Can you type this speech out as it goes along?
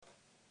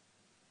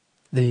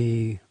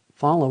The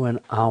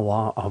following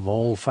hour of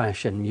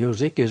old-fashioned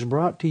music is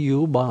brought to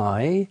you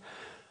by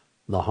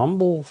the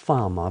Humble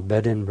Farmer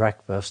Bed and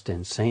Breakfast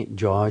in St.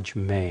 George,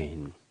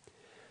 Maine.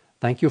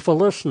 Thank you for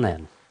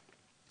listening.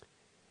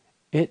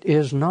 It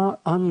is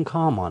not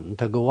uncommon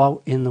to go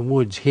out in the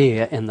woods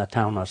here in the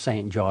town of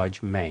St.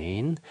 George,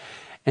 Maine,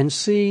 and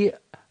see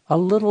a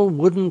little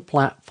wooden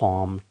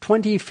platform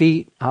 20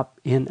 feet up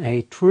in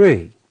a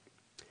tree.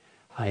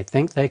 I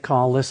think they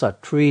call this a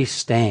tree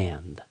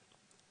stand.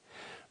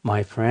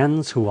 My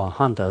friends who are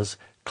hunters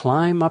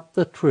climb up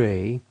the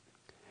tree,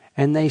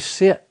 and they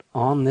sit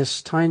on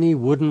this tiny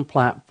wooden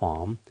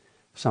platform,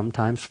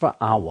 sometimes for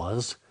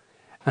hours,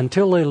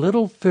 until a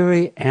little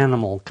furry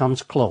animal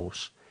comes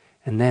close,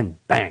 and then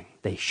bang,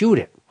 they shoot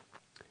it.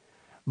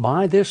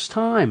 By this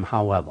time,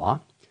 however,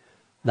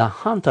 the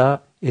hunter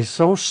is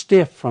so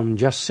stiff from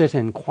just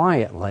sitting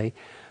quietly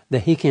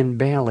that he can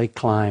barely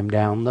climb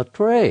down the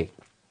tree.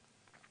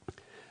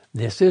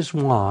 This is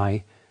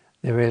why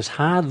there is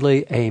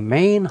hardly a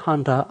Maine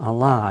hunter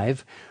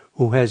alive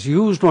who has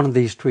used one of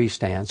these tree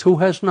stands, who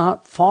has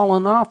not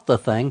fallen off the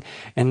thing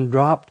and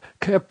dropped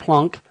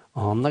kerplunk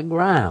on the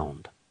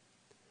ground.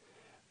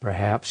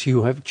 Perhaps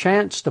you have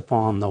chanced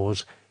upon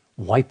those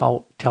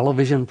wipeout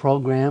television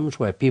programs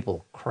where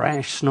people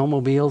crash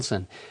snowmobiles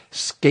and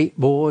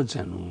skateboards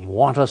and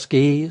water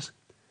skis.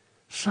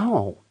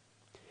 So,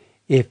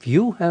 if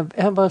you have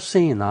ever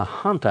seen a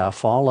hunter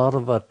fall out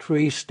of a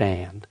tree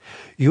stand,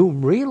 you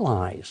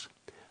realize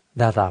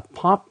that a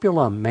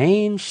popular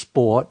Maine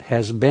sport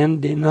has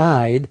been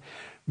denied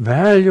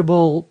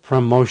valuable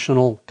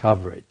promotional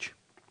coverage.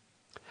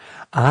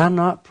 Are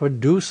not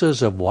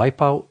producers of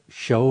wipeout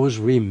shows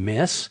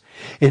remiss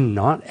in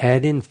not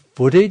adding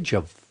footage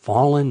of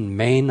fallen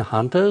Maine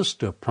hunters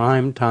to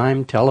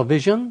primetime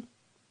television?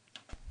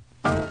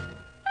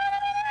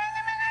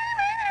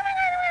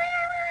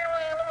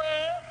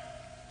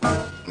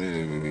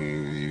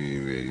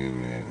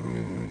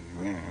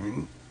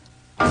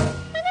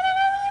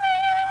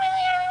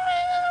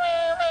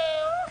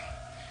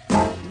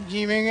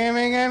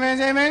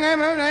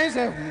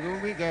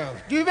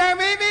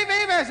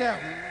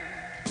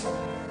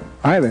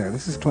 Hi there,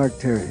 this is Clark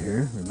Terry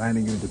here,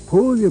 reminding you to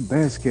pull your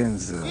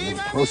bearskins a little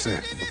closer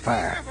to the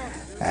fire.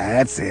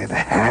 That's it.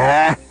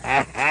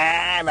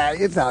 Now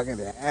you're talking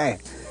there. Hey.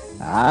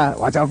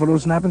 Watch out for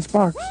those snapping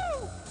sparks.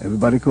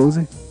 Everybody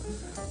cozy?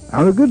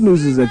 Now the good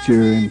news is that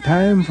you're in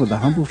time for the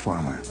Humble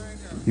Farmer.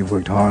 You've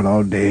worked hard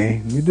all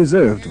day. You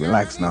deserve to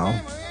relax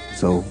now.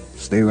 So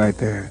stay right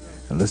there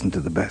and listen to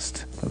the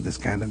best of this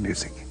kind of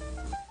music.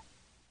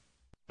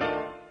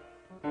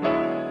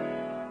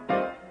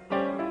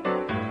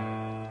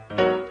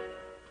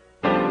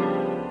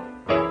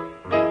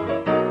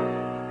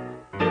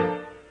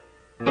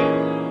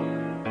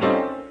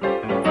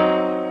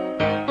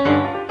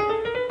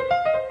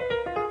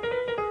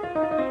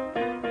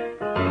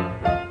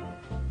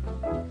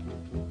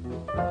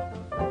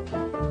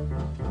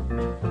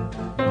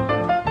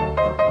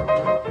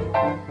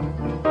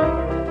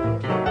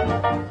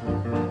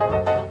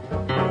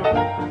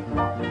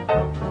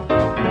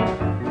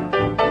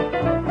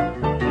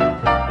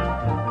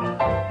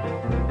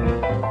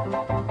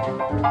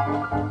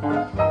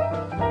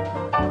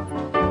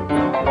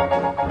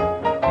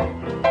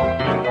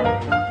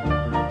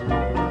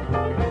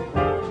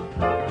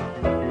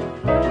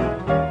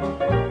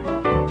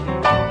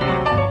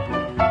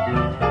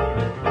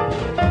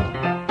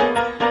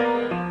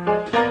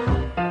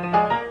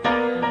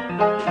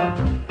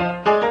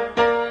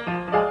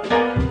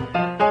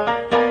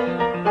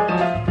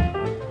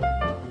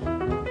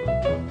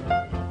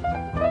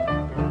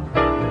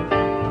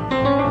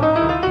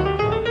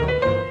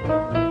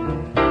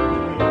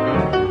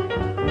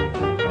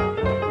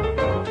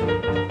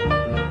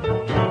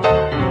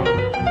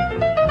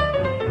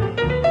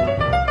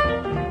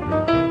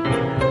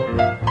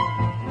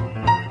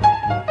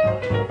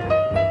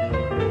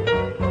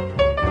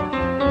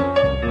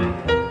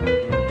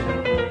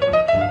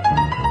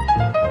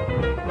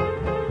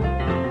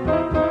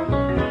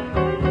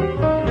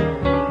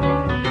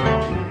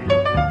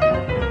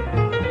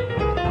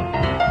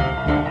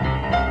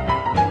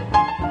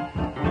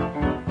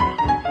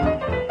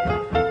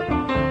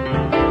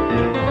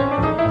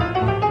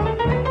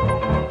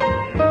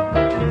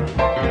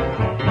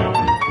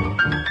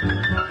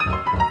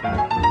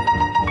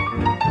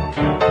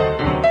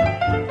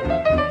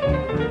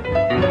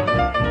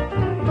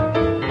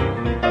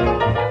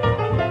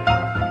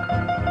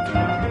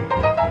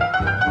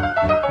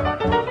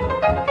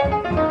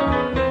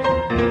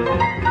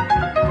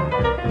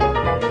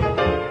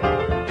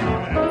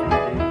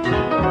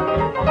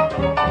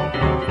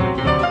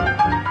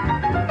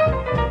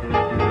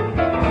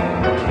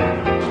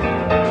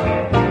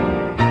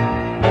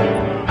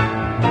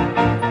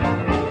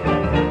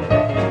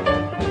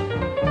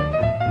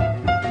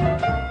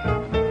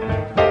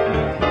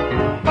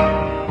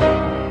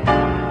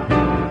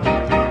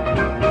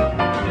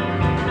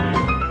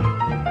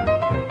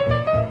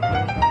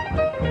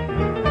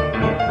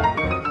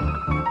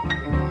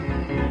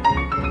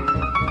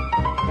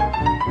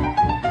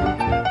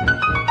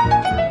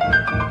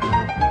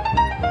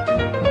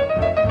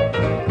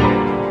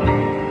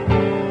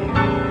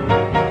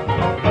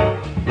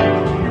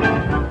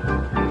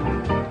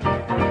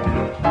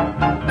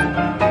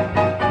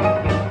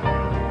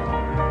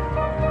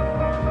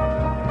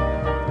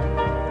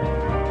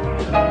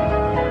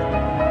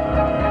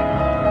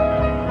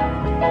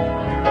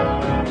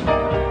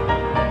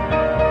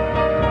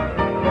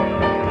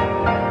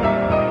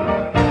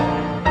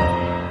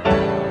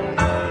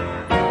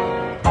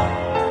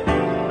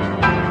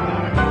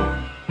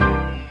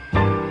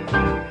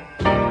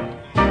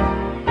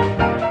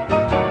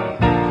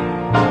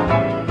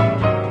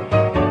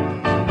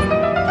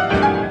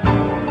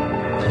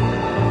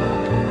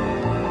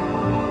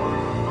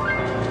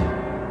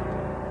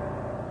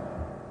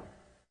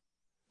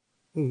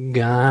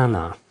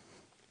 Ghana.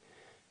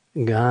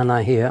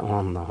 Ghana here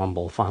on The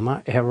Humble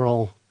Farmer.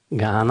 Errol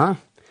Ghana,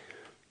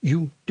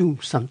 you do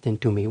something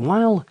to me.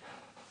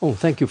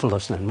 Thank you for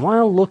listening.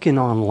 While looking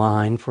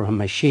online for a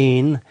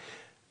machine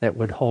that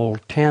would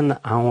hold 10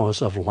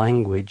 hours of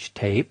language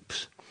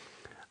tapes,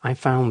 I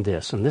found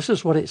this, and this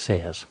is what it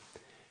says.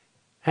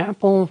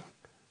 Apple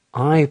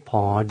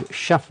iPod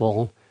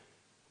Shuffle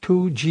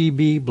 2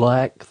 GB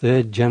Black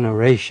 3rd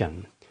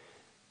Generation.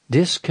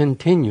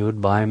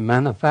 Discontinued by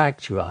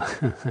manufacturer.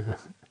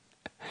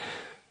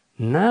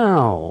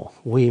 Now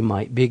we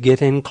might be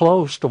getting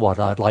close to what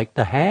I'd like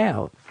to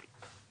have.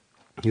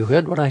 You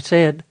heard what I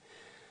said.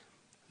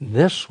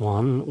 This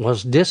one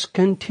was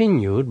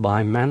discontinued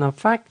by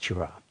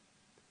manufacturer.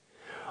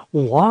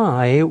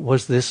 Why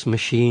was this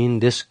machine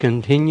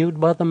discontinued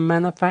by the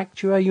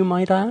manufacturer, you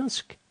might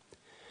ask?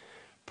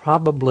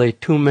 Probably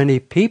too many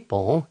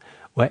people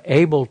were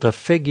able to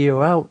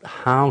figure out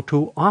how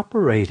to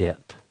operate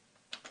it.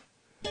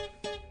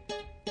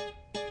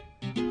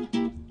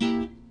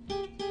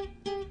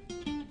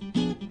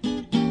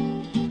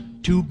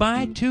 2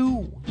 by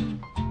 2,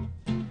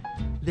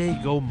 they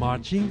go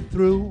marching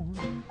through.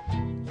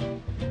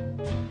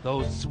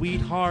 Those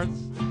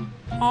sweethearts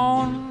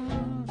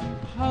on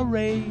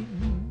parade.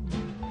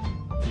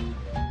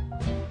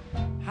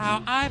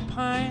 How I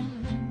pine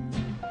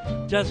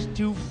just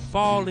to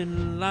fall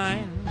in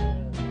line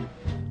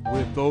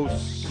with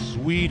those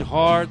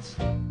sweethearts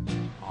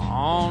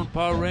on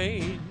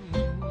parade.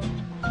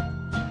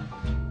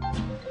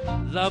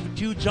 Love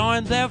to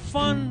join their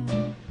fun,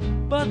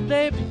 but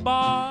they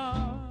bar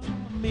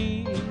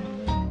me.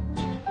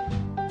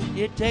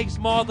 It takes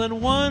more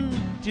than one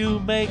to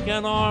make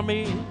an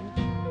army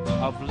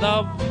of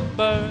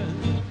lovebirds.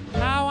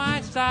 How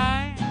I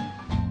sigh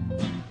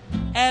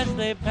as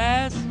they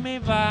pass me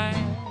by.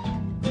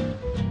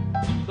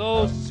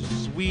 Those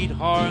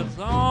sweethearts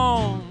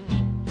on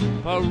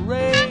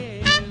parade.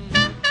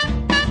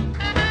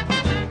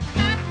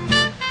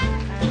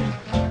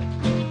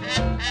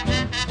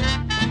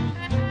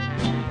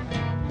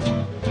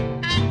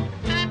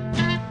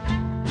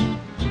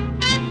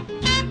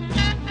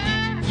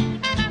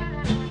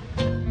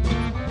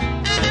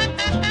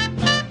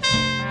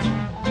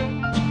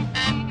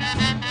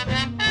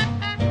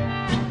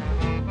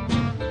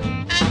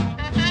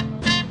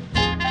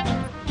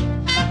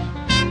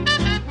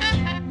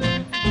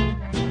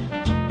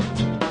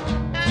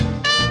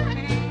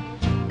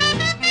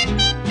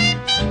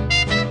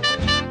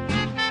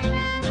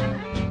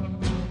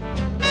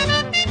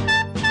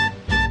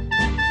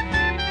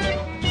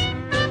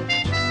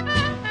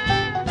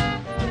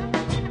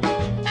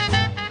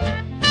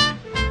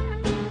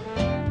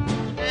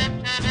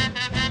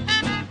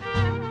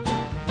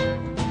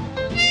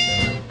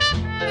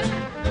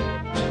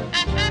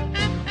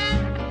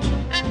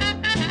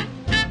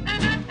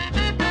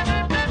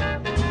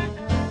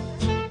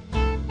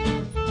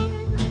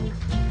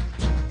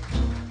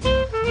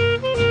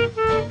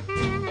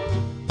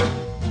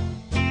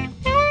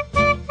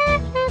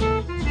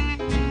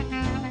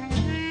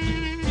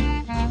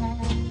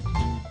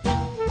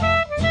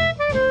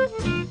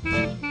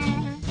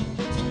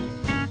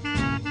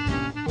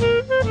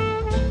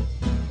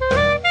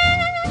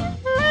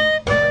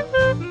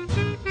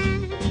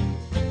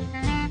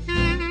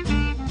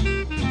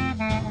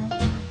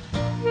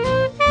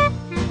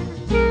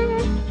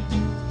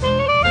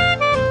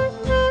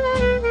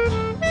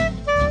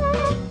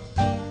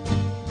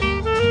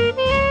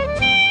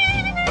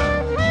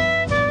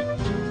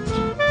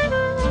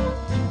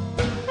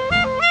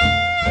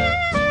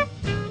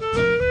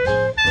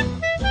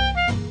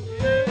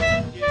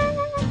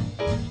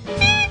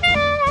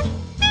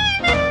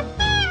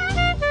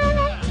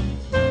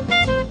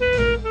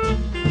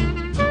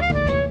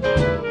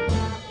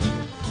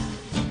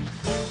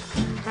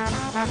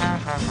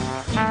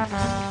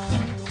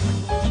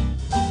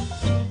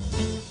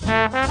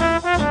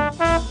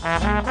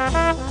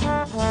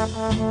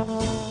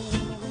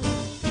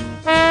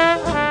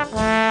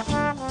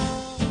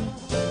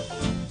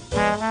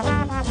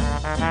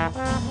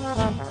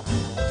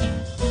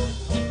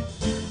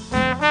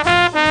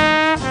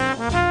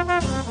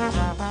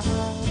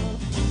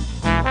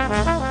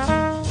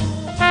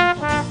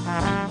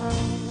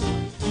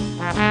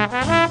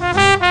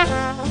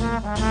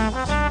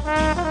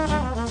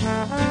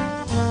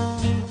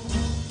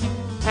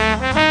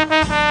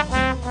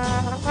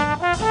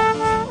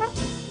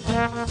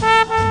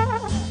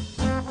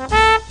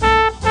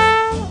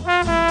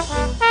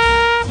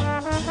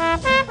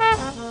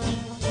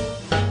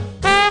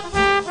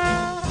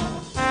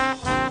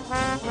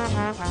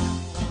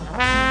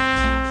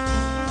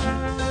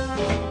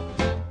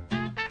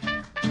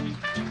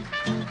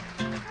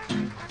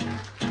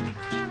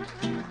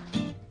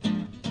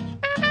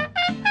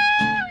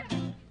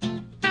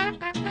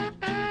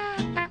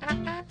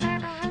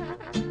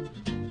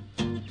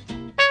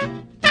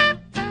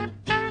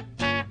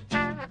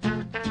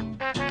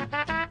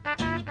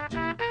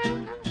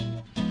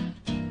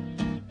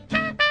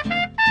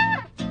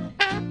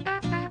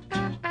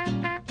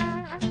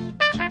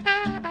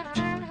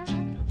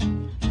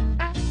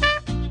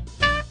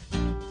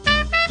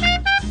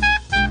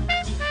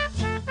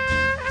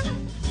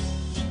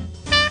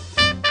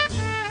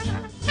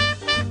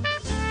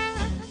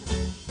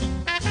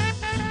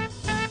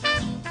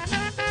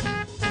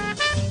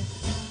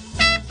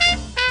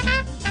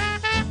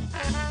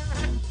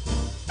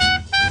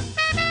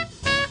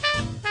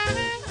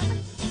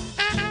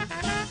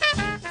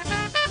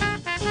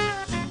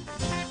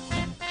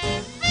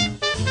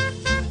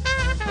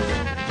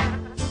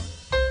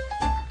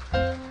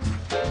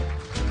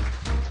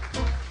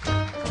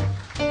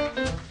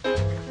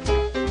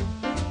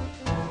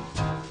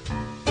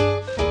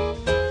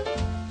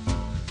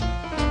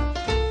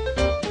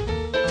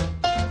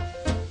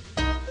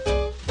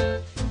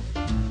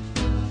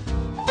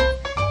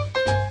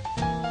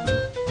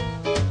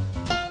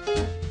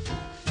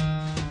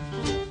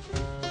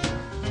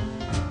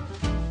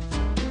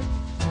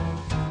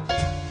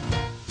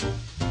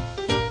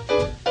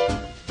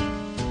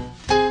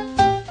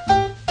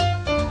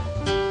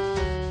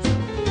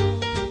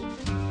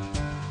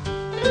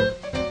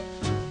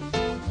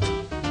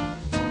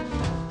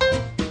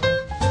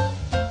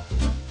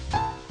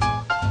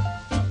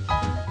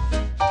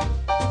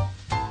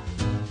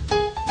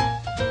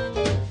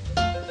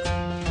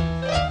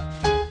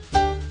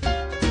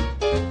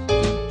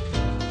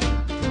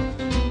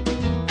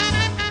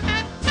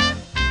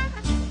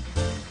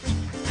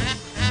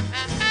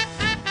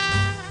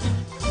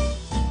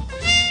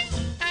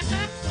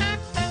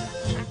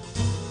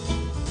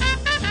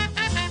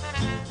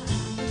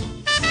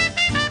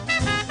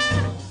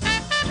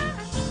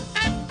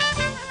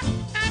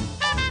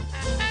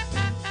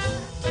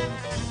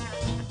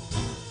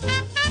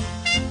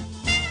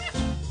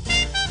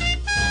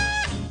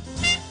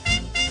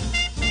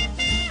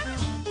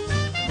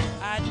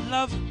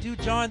 love to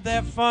join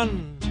their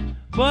fun,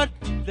 but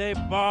they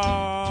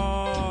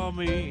bar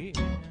me.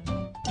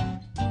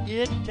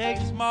 It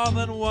takes more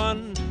than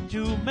one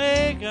to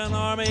make an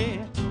army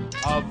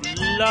of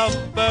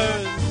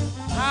lovebirds.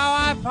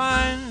 How I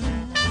pine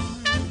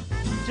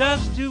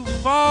just to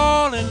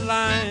fall in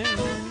line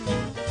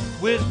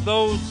with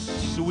those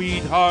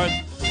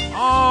sweethearts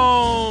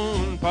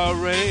on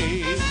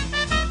parade.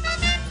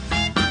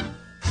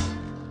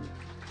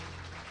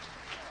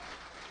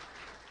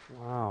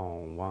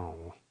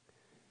 Wow.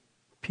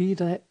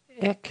 Peter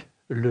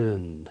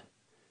Eklund.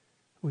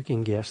 We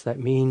can guess that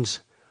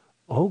means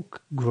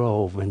oak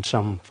grove in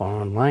some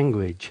foreign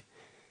language.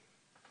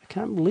 I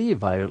can't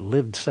believe I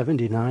lived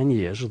 79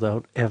 years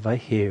without ever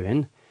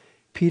hearing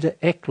Peter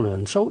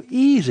Eklund. So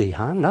easy,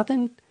 huh?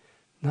 Nothing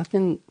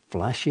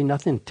flashy,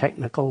 nothing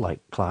technical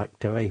like Clark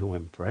Terry, who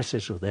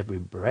impresses with every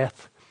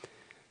breath.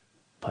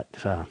 But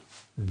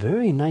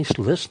very nice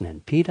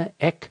listening. Peter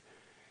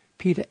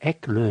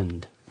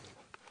Eklund.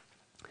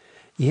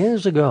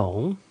 Years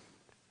ago,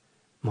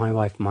 my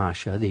wife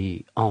Marcia,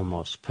 the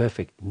almost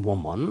perfect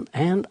woman,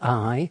 and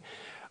I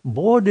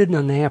boarded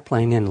an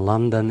airplane in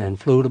London and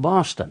flew to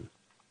Boston.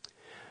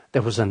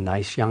 There was a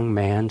nice young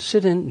man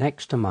sitting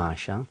next to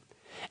Marcia,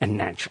 and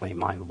naturally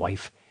my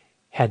wife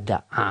had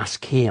to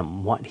ask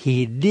him what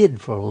he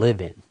did for a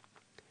living.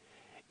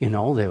 You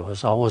know, there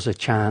was always a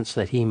chance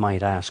that he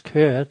might ask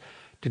her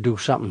to do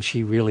something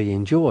she really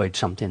enjoyed,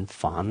 something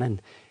fun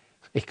and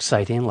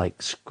exciting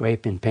like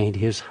scrape and paint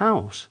his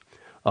house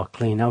or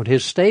clean out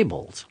his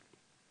stables.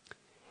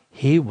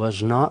 He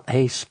was not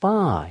a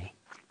spy.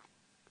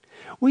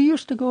 We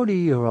used to go to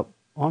Europe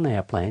on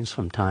airplanes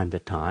from time to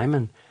time,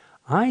 and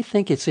I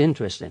think it's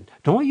interesting.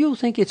 Don't you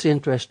think it's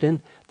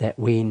interesting that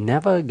we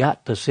never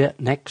got to sit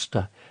next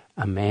to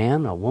a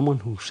man or woman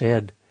who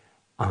said,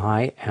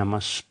 "I am a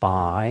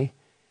spy,"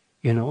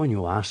 you know, and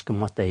you ask them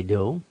what they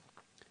do?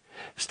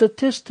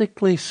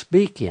 Statistically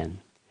speaking,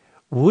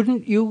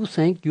 wouldn't you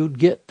think you'd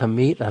get to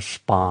meet a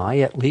spy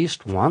at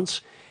least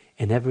once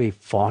in every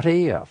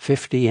 40 or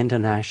 50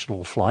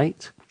 international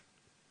flights?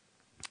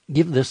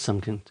 Give this some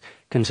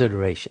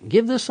consideration.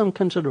 Give this some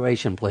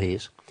consideration,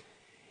 please.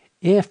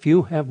 If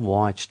you have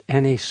watched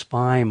any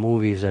spy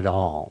movies at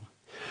all,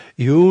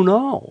 you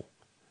know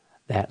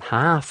that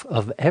half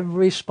of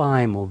every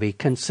spy movie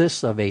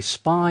consists of a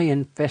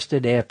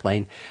spy-infested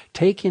airplane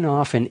taking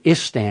off in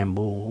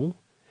Istanbul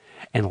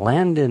and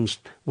landing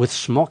with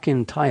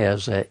smoking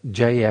tires at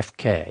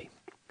JFK.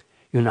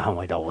 You know how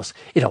it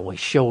always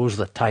shows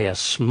the tires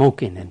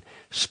smoking in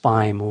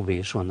spy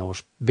movies when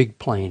those big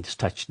planes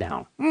touch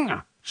down.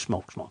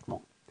 Smoke.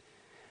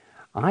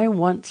 I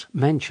once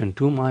mentioned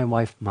to my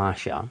wife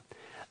Marcia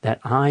that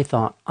I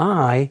thought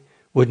I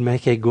would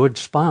make a good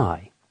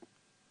spy.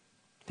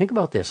 Think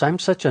about this. I'm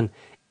such an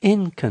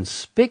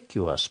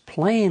inconspicuous,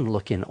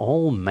 plain-looking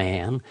old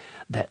man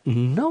that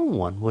no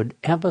one would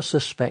ever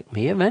suspect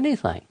me of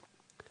anything.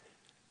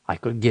 I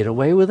could get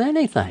away with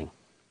anything.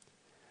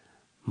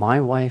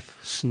 My wife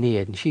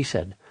sneered and she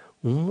said,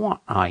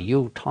 "What are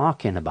you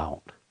talking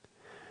about?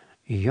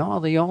 You're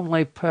the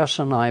only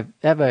person I've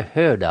ever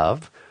heard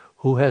of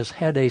who has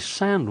had a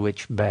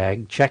sandwich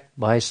bag checked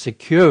by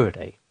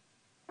security."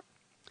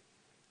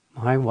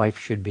 My wife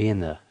should be in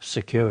the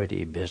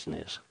security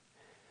business.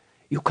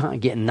 You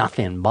can't get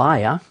nothing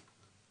by her.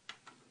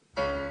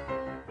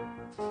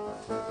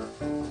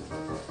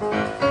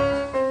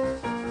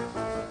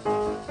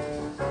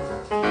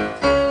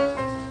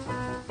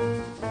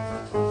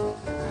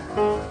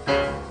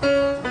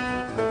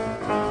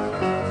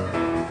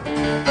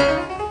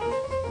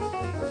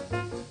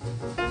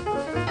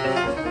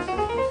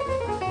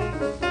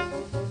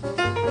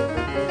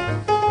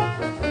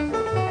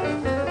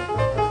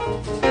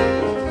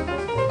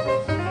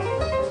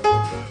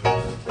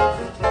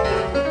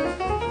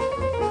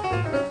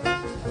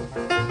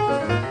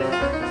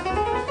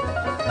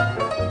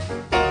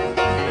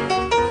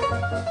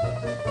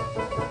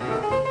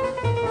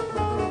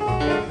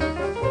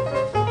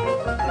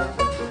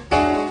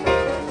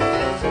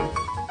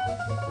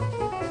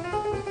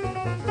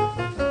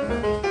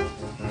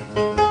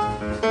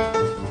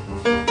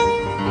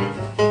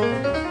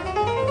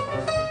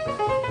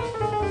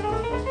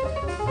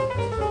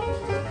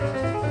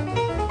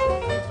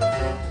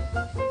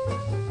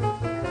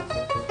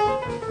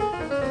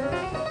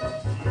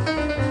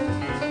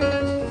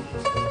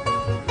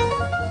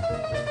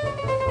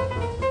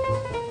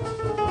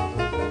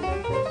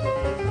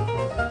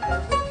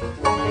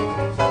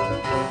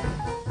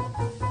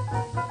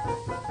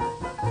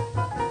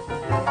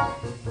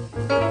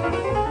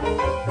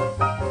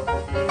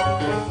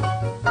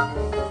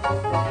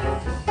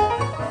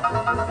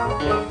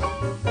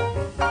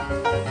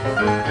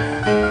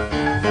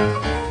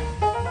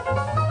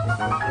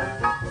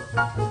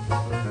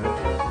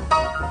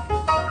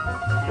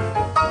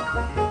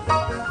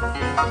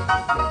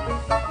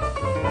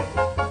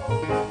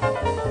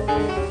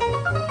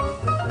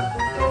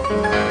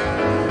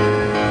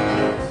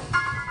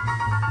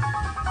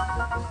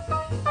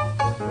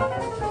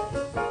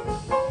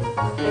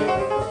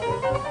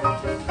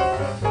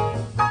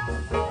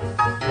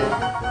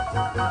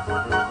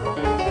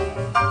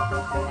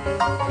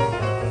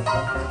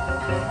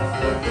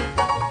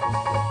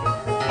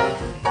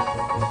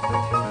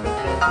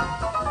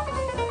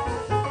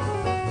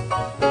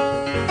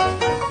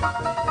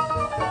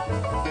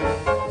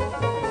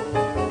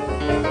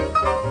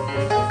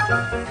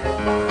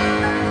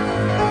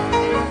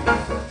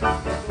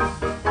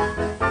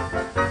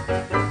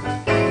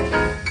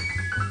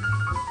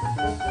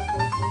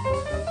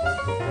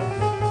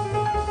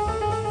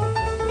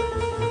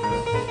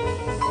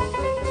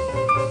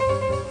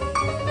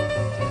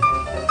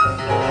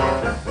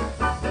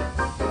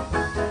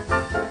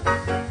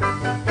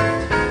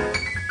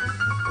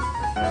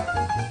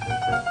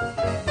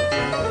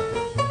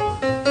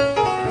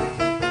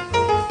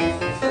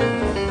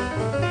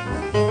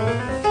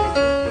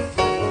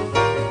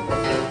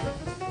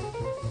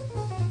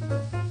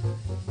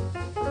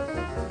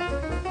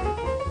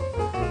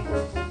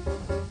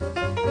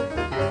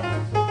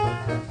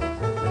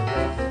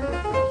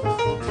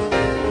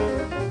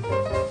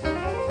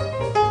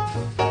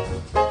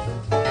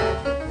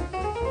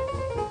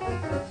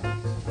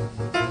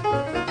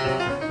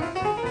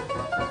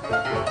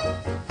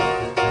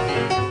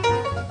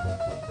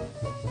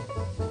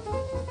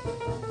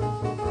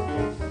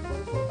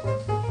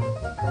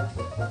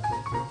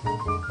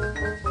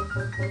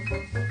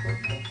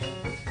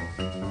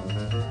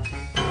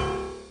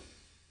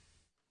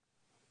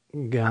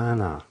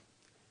 Ghana,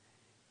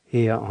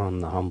 here on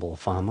The Humble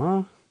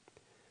Farmer,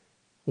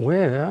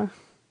 where,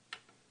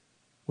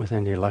 with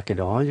any luck at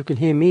all, you can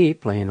hear me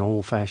playing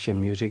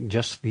old-fashioned music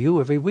just for you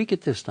every week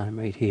at this time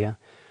right here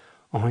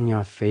on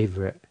your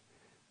favorite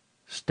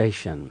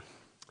station.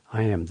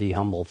 I am The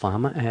Humble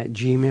Farmer at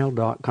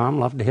gmail.com.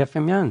 Love to hear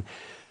from you. And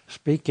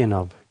speaking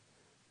of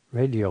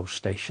radio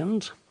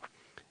stations,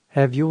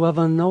 have you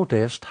ever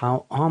noticed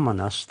how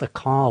ominous the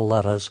call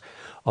letters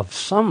of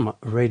some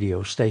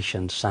radio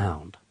stations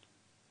sound?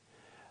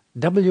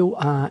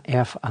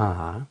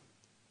 WRFR,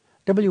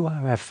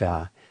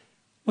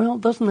 well,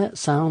 doesn't that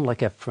sound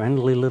like a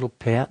friendly little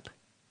pet?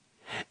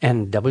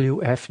 And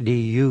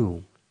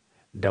WFDU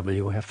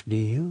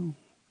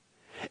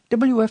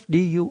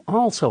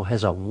also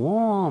has a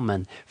warm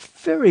and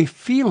furry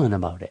feeling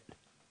about it.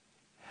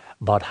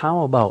 But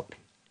how about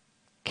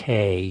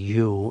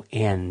KUNV?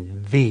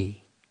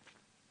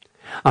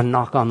 A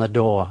knock on the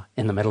door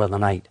in the middle of the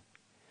night.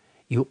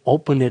 You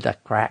open it a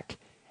crack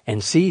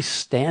and see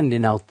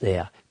standing out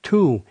there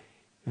 2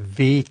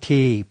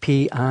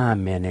 VTPR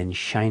men in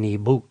shiny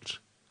boots.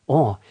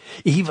 Or,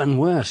 even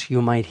worse,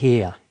 you might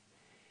hear,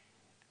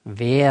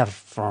 "We're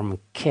from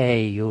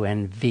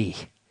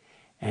KUNV,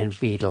 and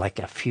we'd like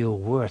a few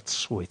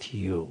words with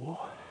you."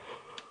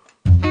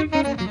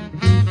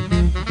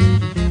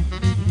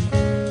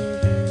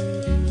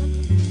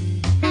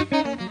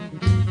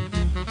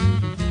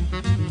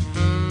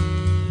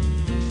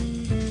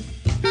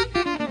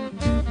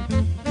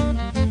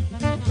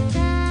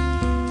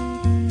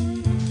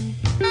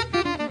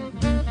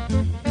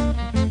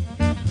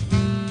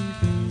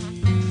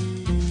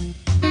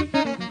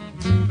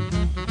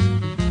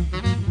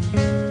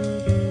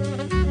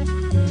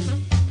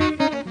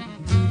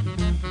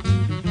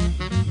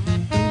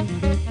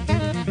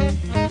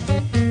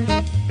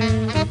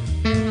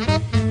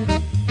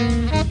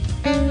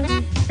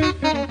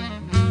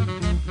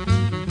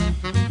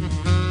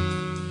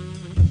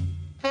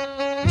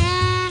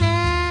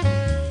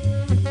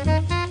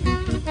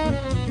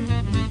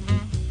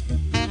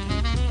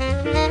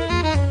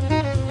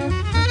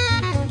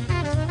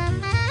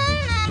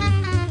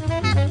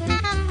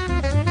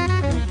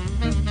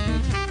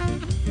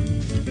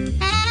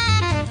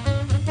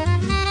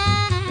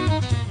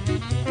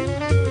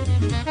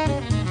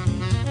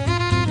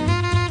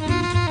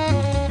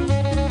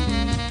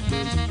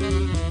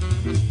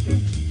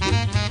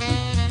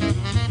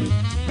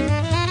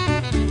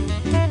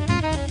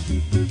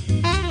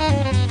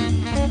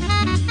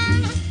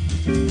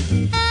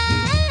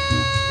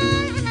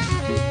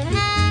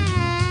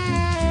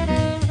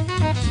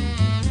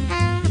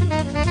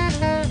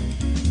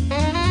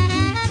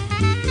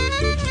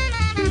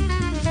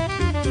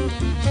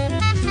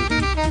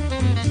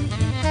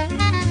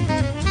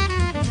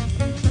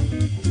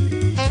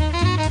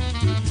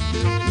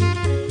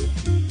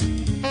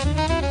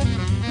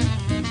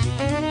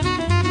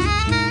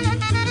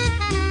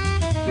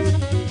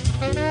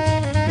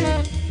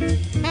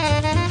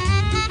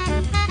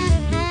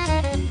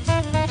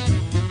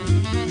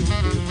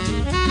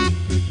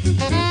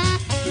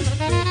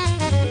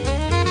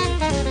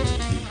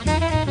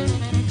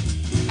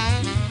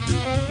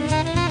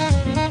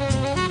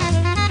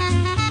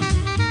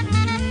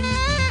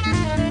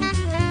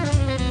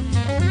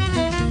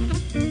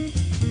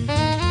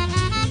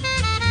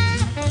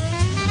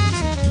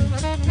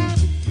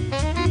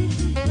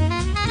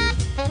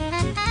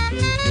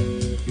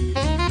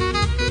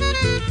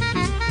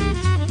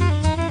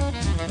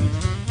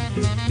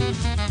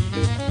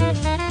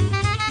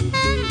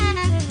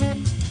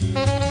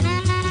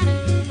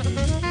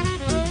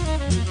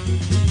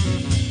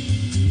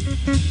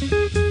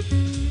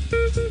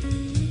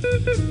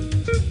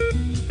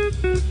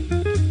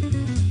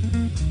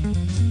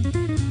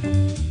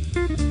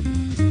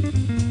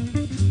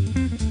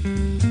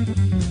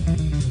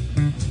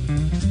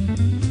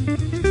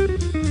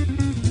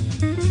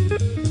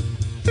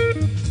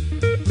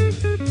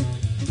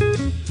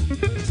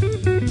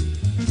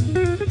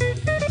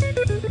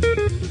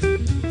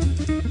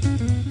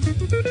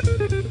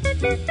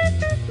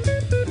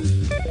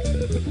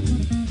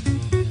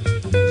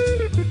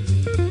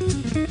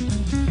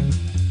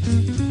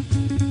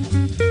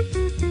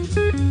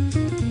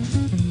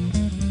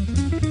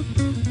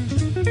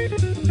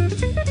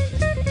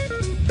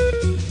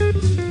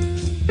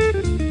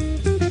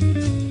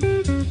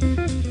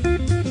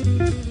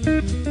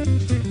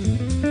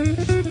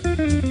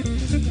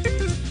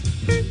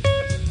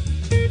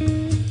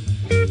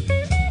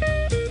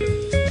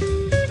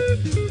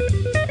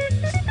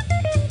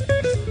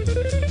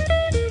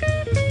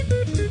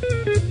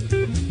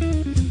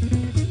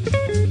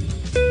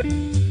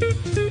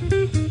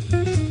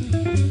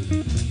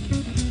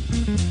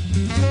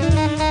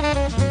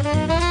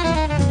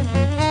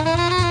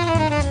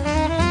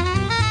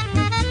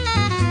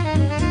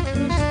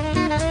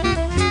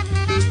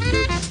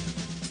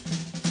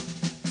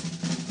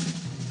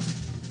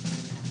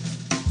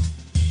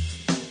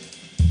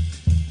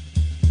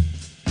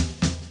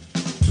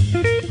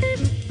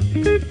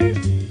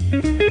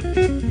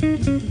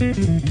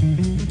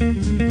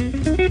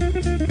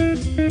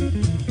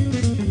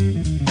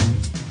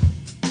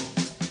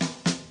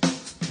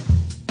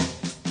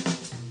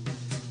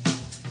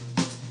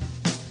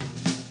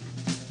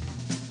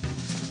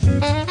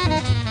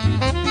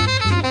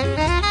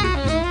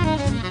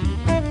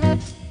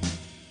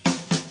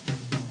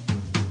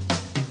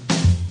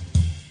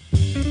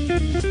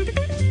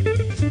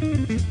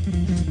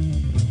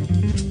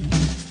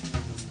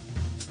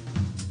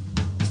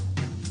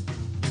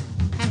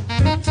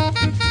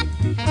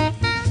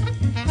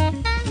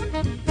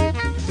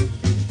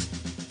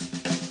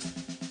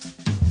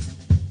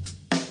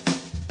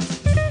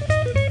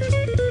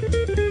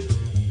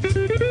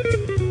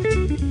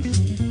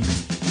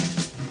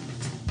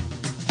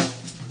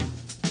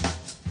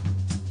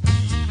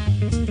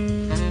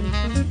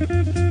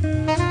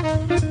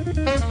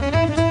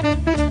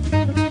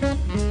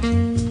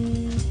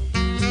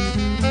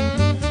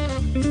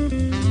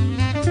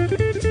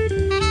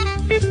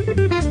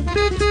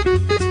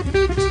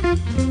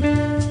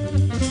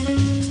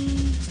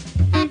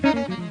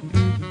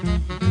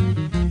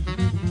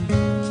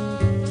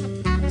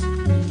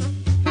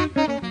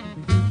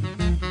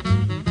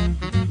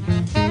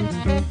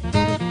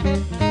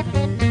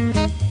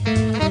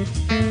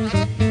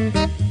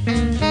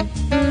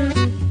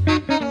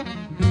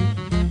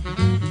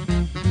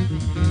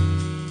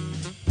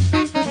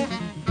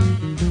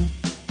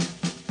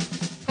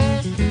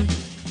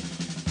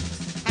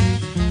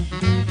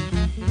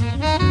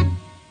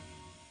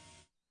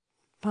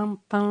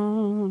 Bum,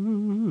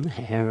 bum.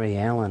 Harry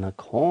Allen, of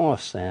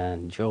course,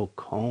 and Joe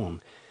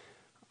Cohn.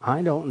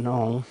 I don't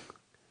know.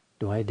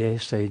 Do I dare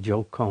say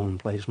Joe Cohn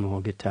plays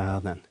more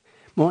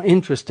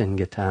interesting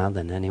guitar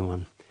than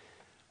anyone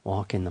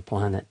walking the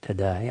planet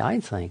today? I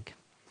think.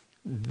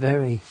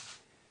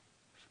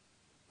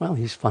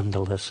 He's fun to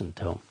listen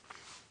to.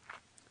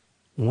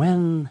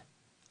 When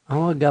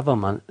our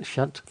government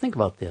think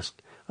about this.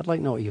 I'd like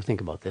to know what you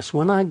think about this.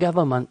 When our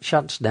government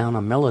shuts down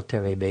a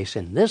military base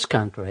in this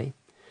country,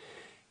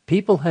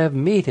 people have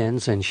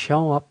meetings and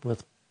show up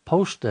with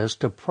posters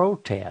to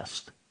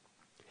protest.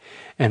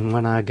 And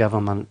when our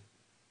government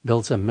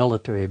builds a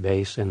military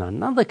base in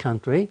another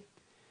country,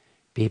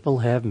 people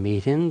have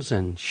meetings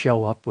and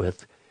show up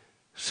with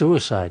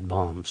suicide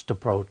bombs to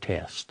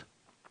protest.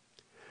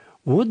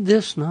 Would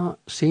this not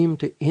seem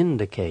to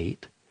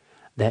indicate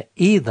that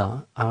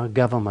either our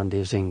government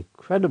is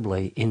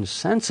incredibly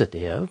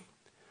insensitive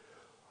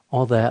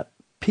or that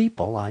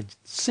people are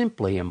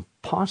simply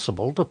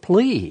impossible to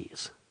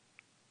please?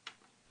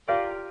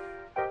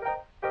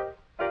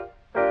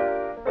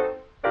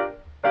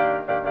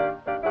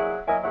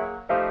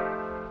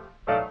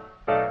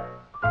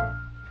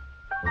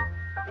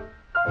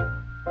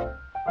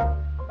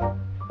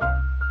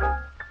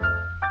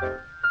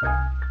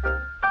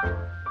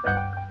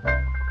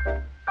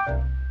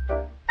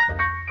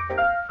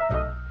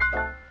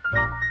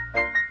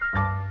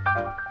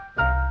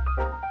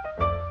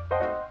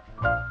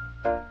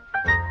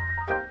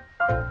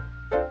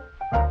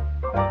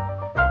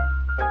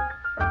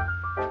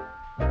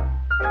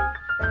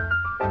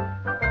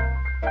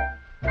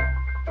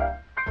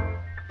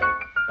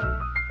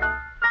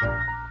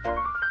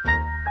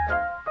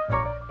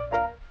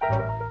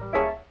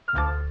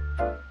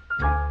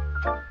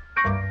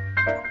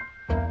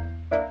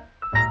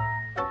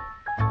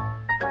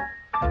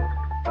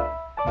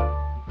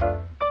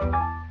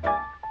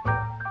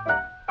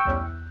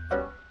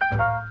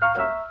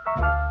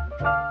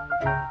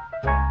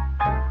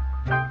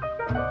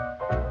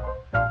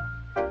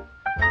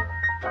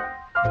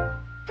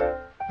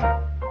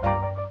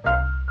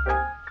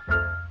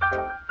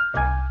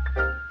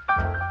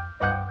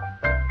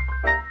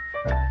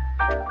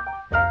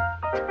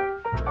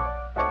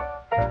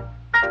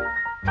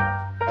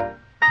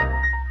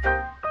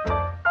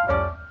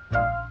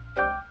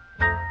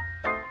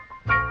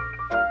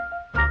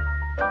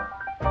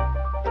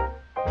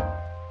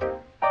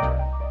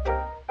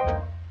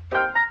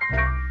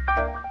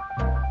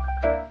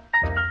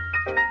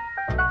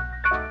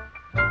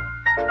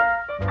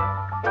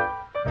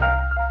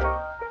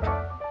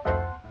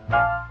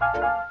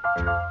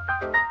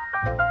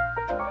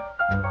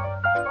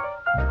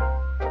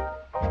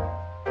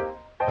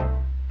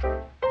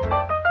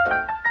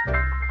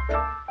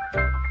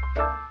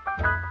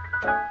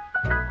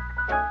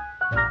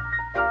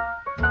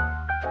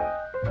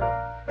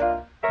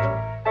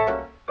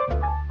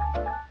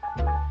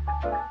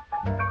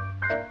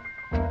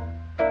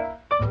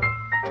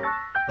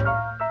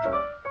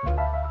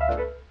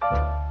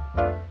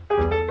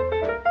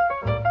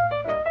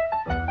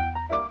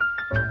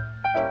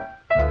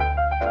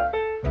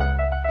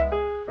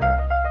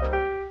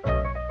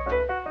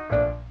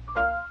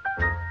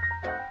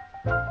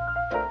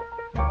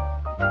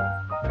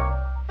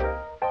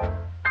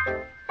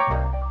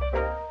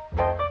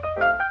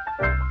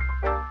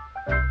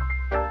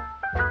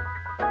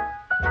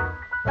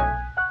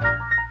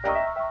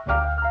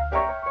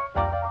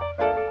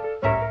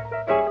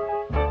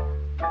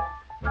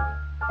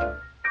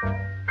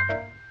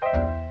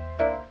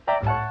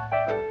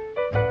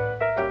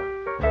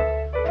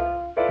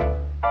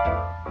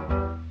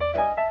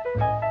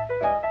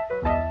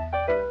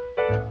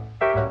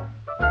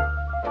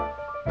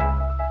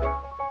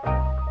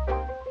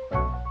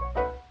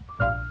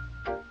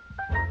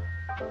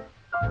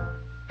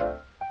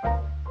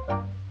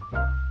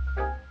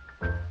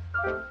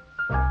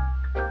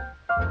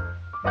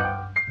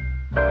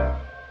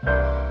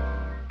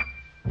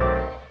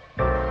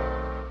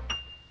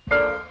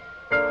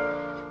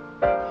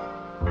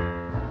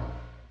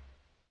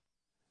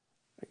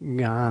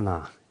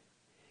 Ghana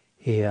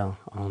here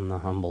on The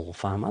Humble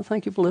Farmer.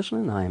 Thank you for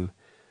listening. I'm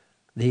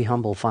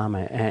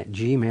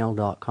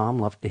thehumble.farmer@gmail.com.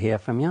 Love to hear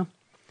from you.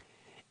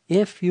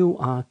 If you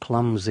are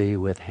clumsy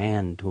with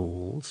hand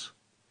tools,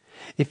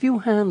 if you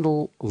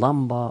handle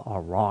lumber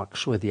or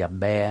rocks with your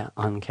bare,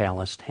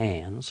 uncalloused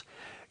hands,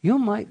 you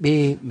might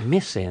be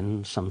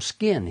missing some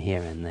skin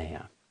here and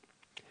there.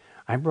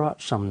 I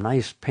brought some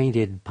nice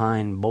painted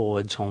pine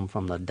boards home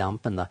from the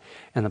dump, and the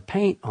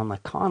paint on the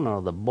corner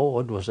of the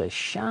board was as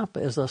sharp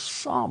as a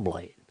saw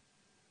blade.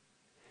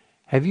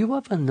 Have you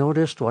ever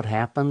noticed what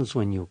happens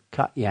when you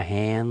cut your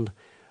hand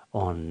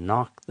or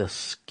knock the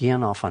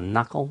skin off a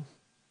knuckle?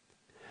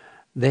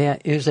 There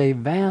is a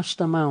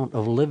vast amount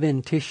of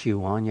living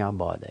tissue on your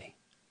body.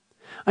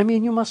 I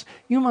mean, you must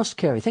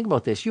carry, think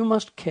about this, you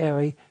must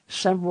carry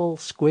several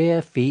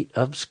square feet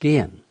of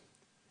skin.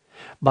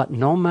 But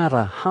no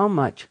matter how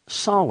much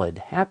solid,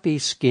 happy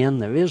skin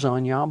there is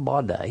on your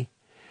body,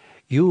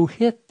 you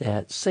hit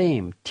that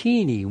same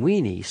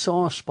teeny-weeny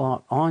sore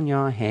spot on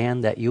your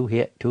hand that you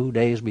hit 2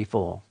 days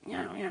before.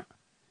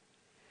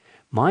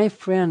 My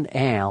friend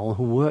Al,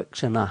 who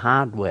works in a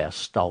hardware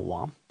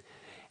store,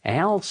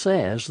 Al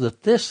says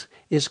that this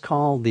is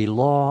called the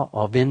law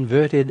of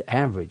inverted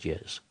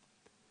averages.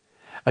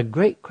 A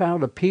great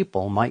crowd of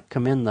people might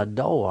come in the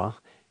door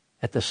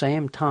at the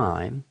same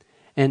time,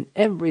 and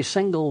every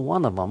single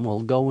one of them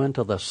will go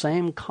into the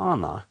same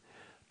corner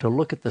to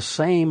look at the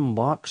same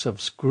box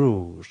of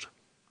screws.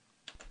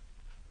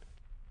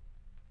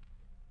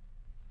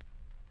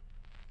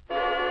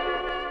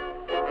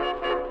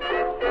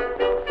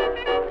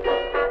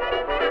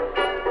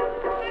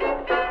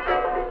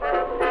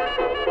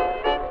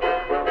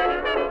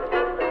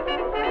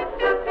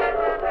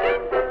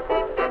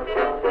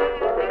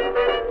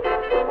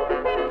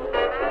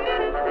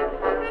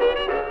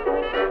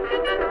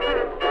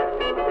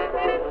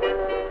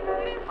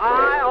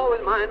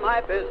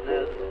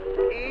 Business,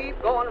 keep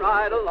going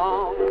right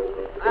along,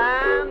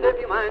 and if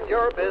you mind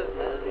your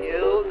business,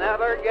 you'll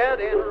never get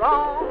in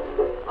wrong.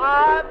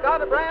 I've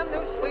got a brand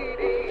new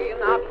sweetie,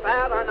 not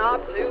fat or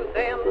not too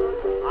thin.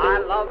 I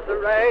love to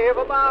rave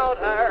about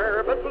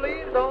her, but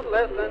please don't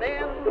listen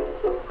in.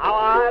 How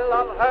I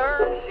love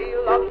her, she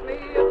loves me,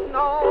 it's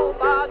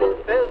nobody's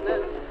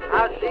business.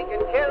 How she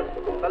can kiss,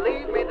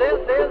 believe me,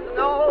 this is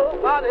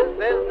nobody's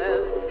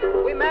business.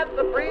 We met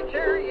the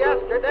preacher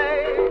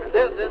yesterday,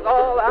 this is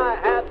all I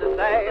had to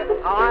say.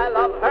 How I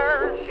love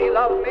her, she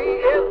loves me,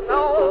 it's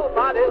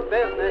nobody's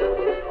business.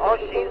 Oh,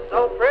 she's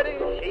so pretty,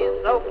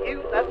 she's so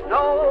cute, that's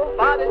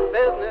nobody's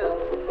business.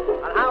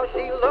 And how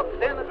she looks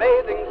in a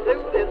bathing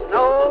suit is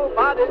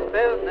nobody's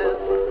business.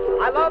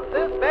 I love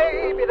this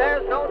baby,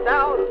 there's no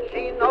doubt,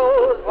 she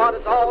knows what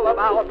it's all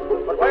about.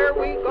 But where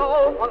we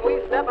go when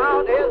we step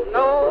out is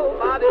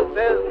nobody's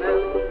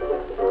business.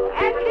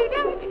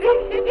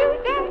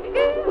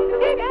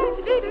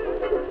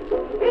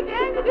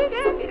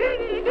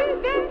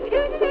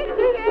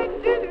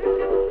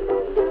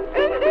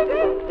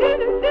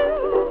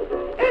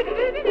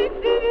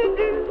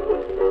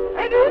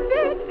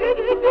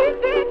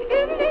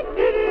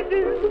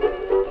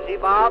 She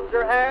bobs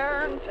her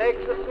hair and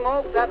takes a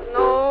smoke, that's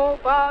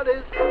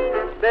nobody's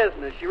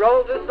business. She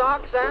rolls her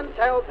socks and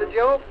tells a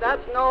joke,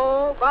 that's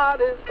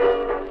nobody's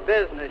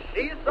business.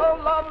 She's so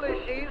lovely,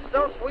 she's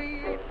so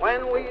sweet,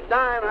 when we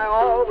dine I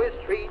always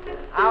treat.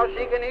 How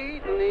she can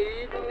eat and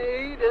eat and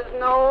eat is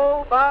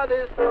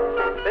nobody's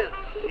business.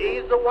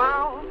 She's a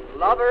wow,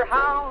 love her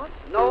how, it's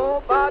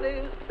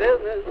nobody's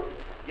business.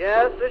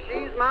 Yes, sir,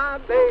 she's my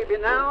baby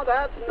now,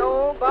 that's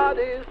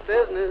nobody's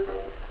business.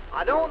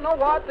 I don't know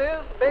what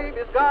this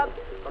baby's got,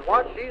 but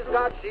what she's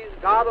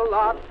got a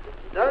lot.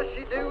 Does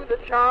she do the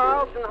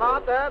Charleston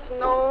hot? That's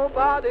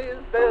nobody's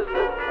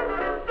business.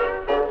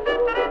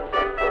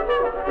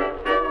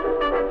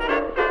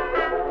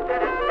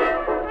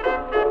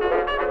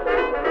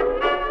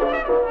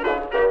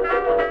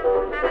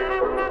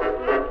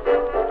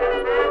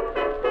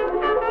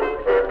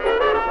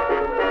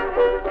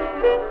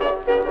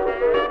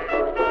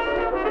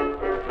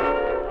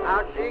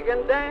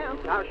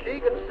 How she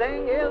can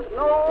sing is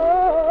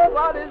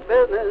nobody's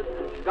business.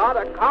 She's got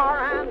a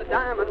car and a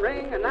diamond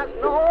ring, and that's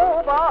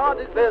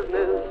nobody's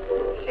business.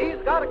 She's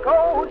got a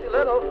cozy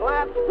little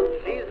flat.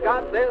 She's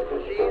got this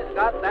and she's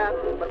got that.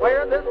 But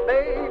where this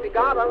baby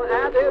got 'em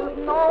at is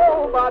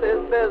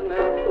nobody's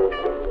business.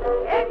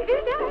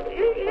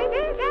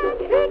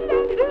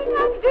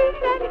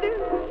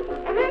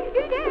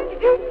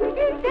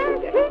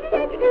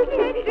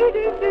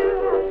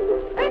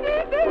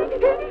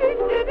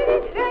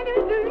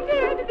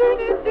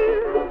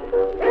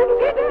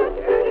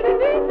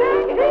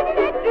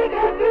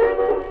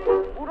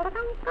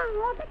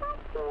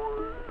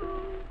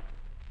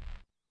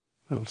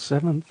 Little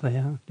seventh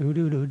there.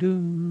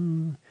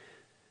 Do-do-do-do.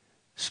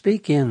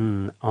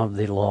 Speaking of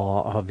the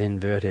law of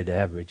inverted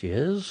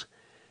averages,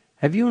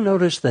 have you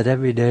noticed that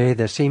every day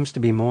there seems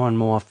to be more and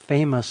more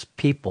famous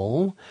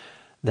people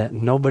that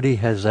nobody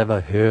has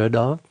ever heard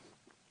of?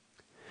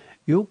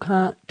 You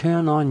can't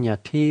turn on your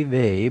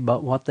TV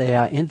but what they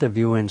are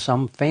interviewing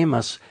some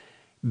famous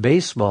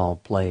baseball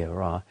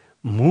player or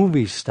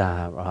movie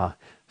star or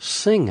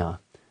singer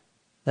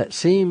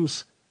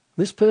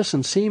this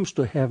person seems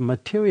to have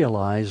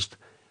materialized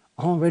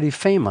already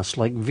famous,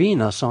 like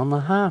Venus on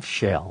the half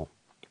shell.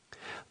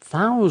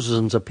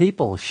 Thousands of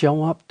people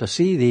show up to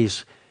see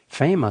these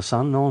famous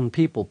unknown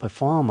people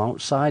perform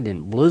outside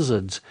in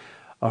blizzards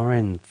or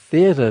in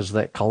theaters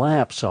that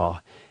collapse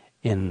or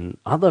in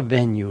other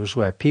venues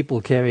where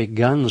people carry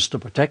guns to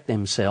protect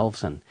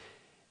themselves and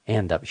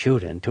end up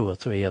shooting 2 or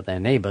 3 of their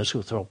neighbors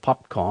who throw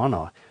popcorn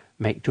or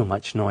make too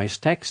much noise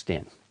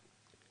texting.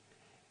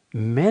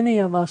 Many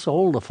of us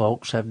older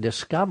folks have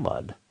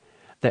discovered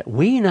that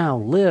we now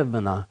live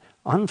in an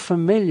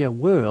unfamiliar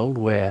world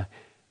where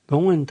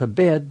going to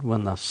bed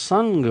when the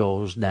sun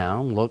goes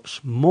down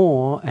looks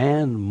more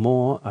and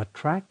more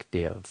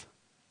attractive.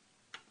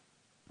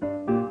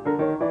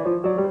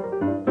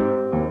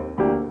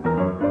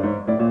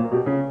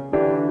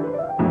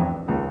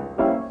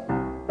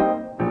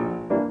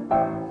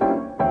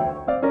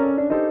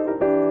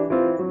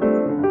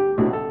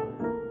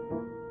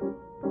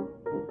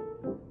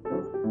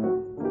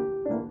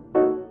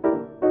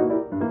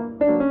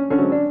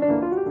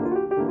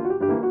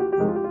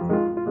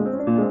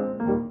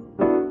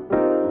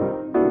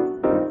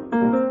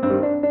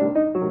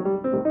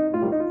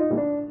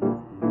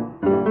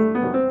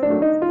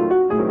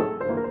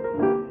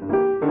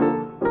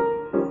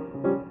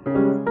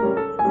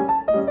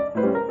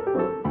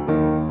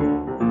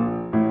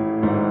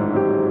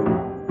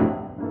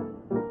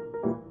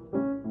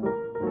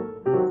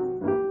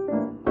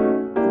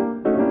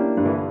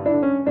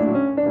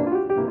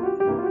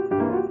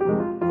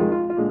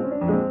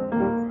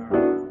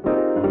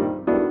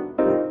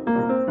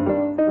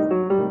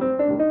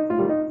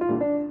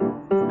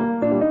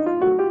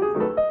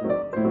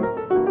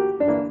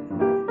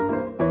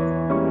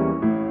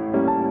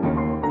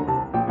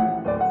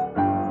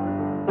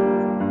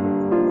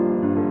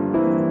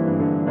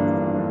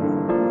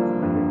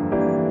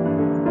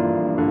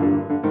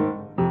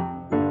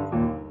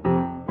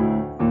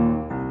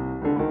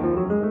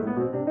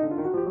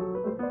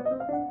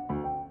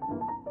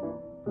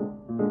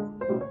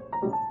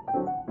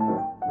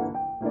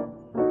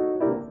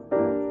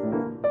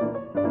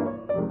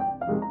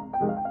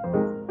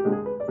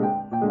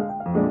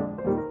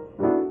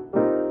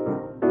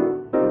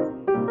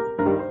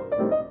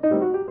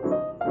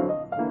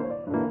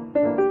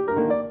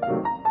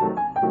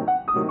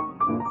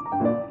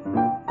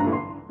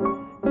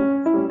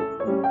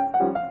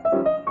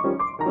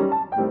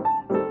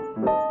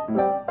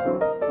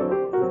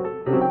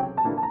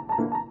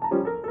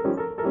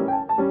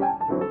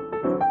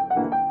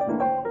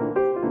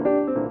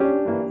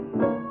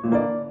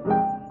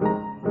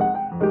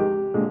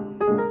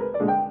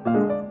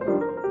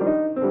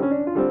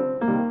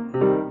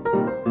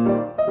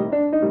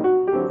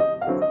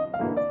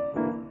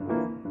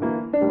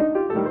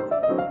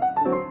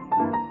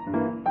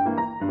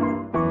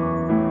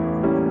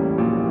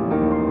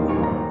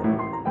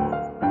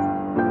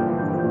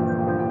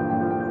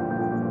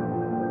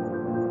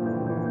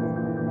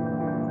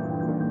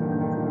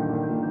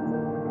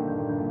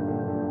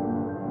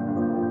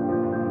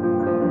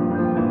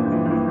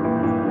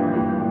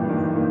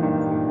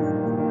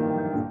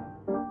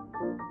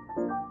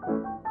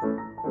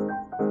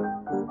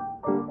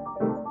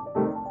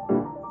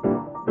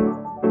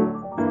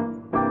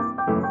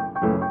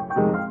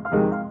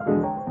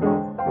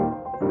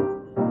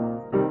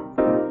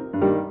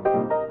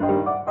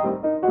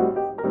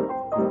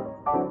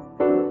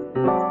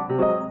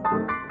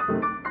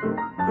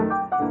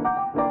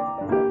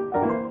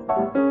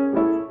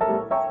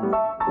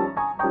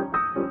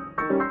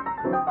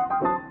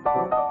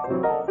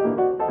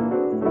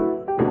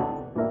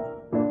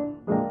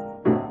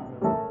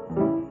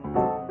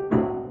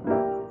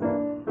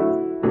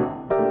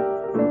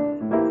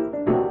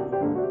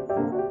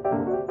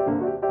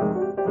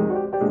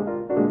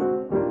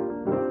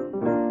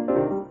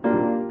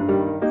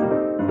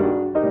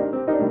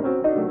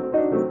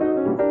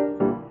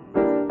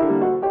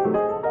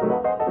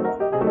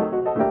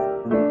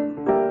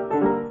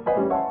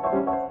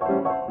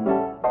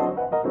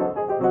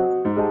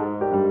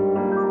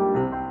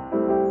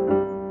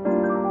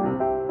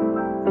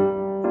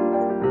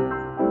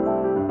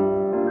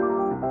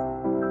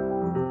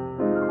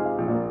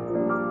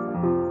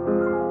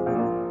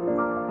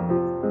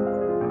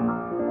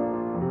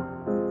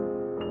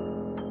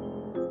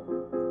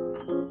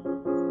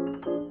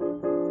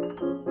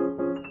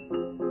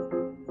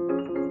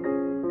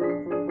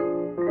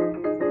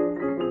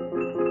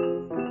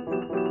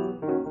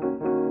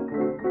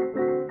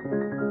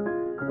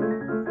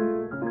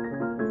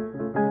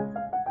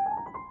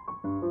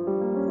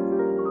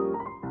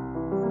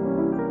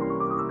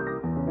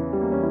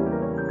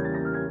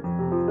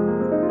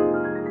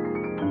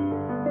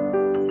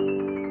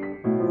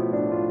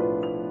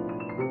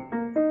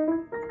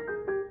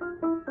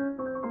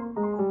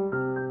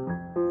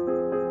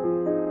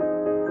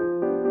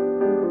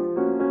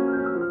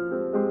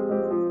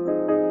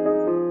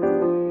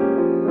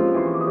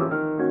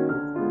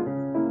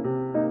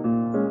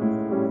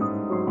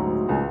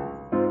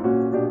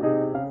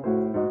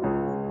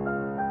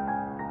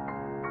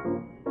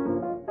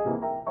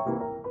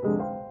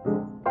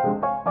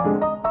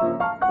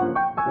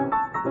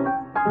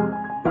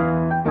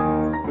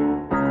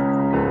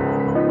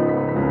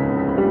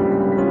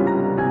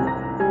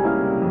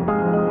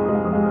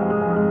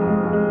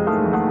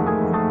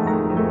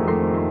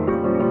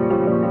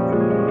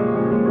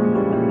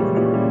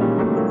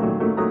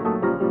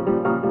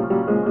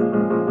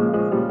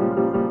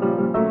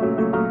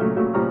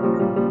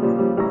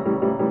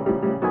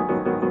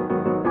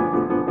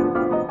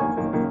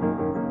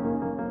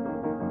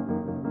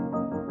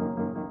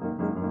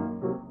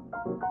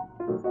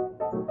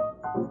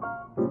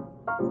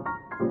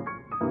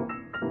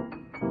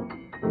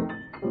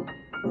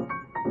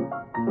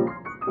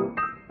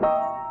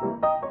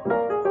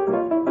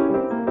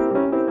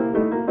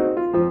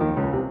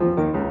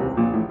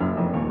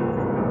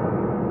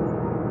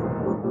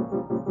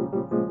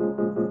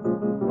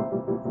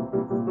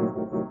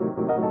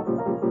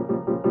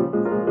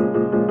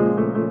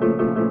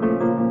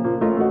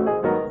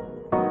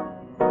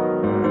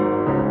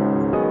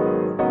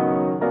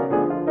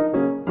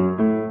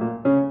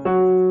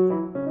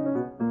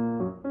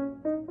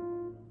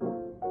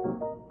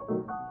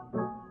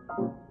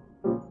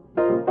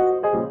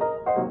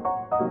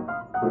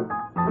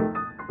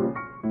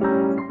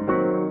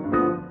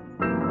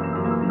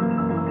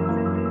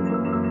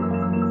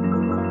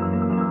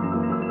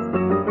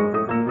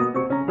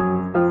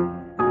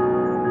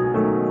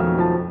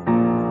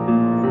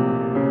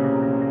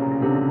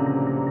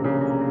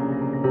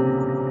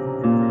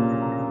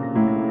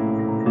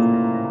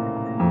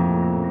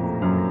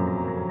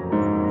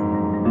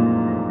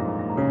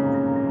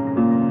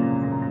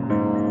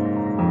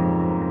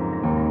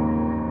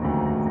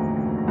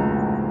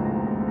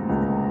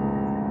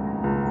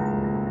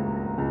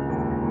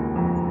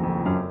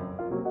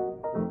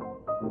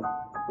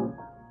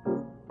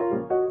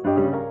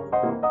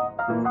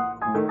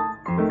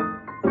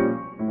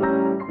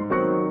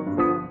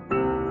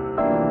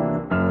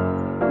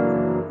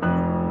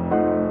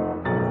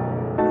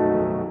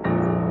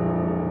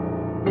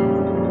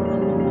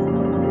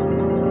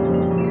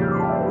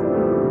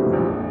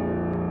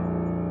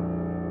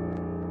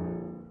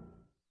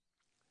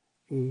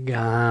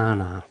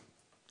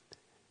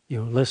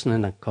 You're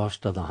listening, of course,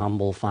 to The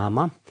Humble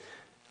Farmer.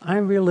 I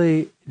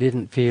really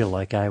didn't feel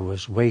like I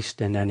was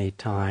wasting any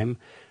time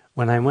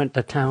when I went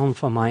to town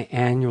for my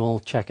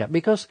annual checkup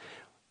because,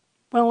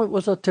 well, it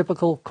was a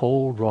typical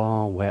cold,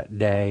 raw, wet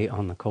day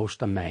on the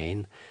coast of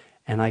Maine,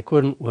 and I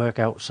couldn't work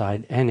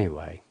outside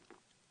anyway.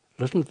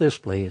 Listen to this,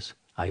 please.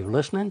 Are you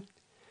listening?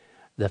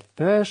 The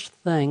first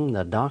thing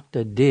the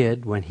doctor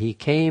did when he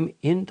came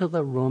into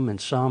the room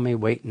and saw me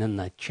waiting in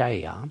the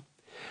chair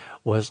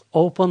was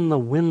open the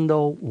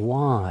window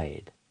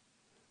wide.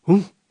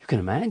 You can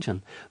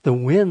imagine, the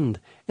wind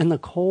and the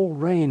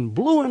cold rain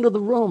blew into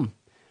the room,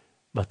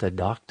 but the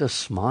doctor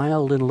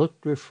smiled and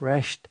looked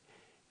refreshed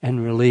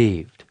and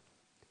relieved.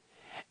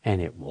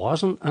 And it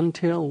wasn't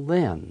until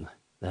then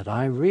that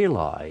I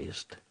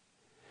realized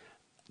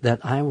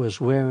that I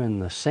was wearing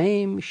the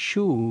same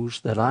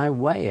shoes that I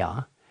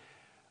wear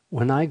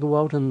when I go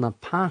out in the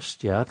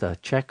pasture to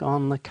check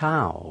on the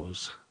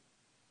cows.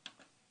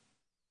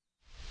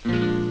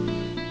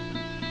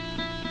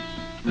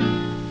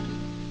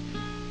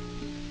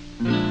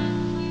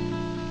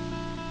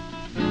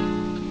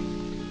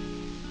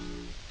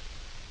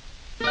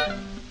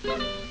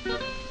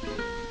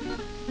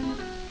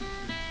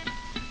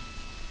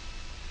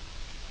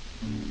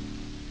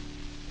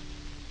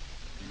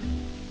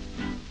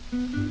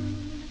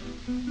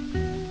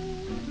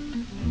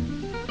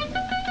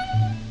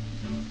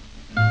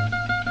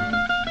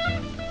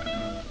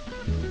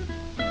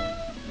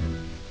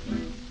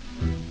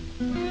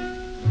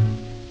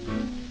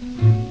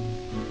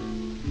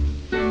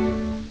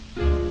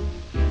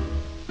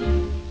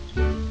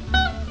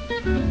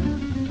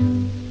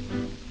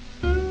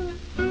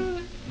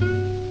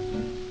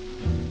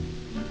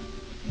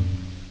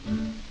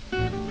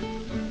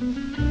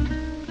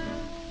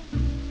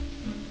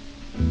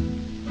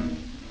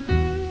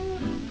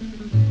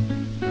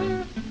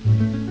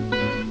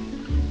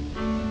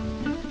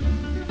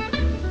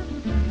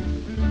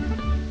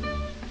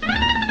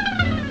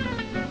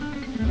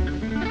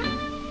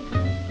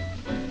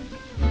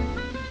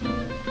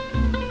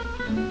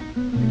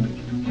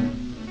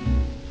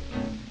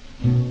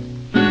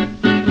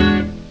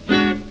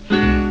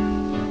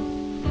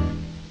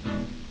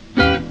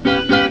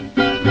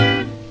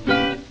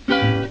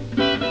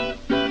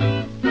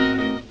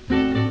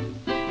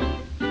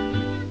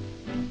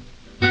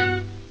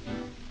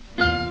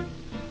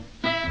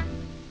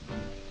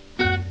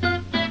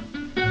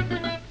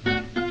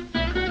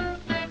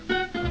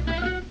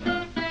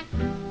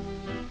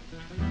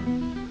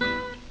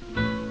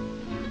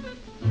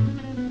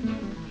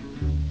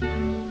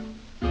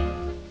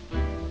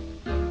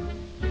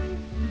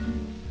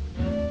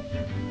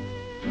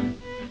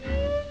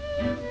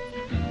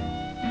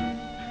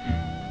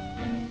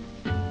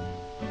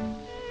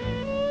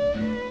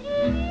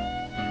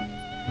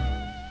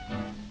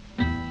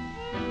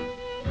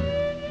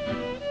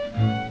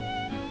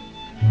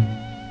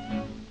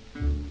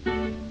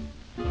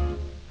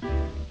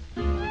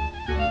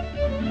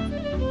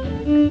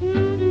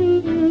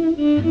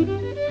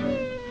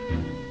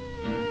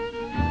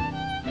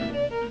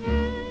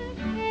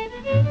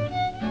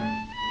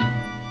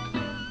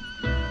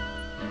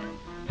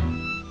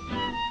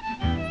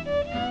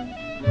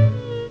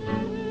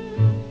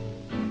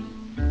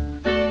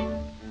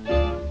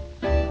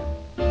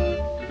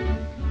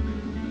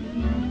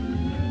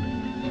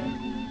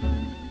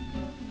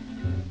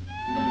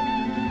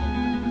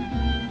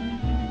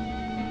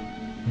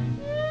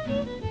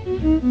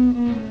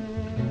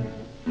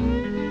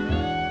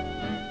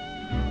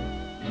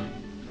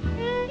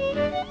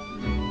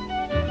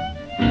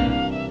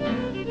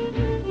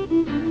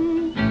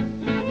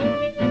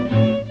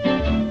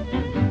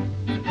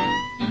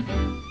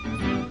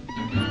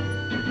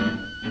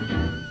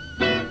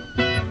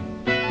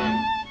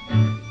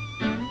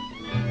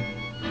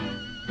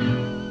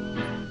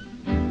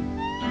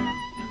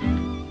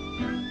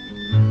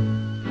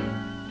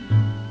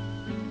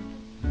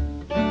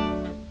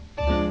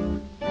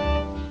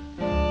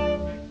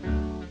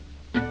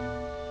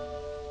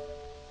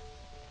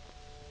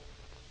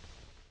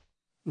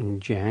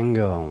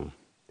 Django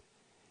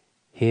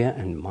here,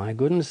 and my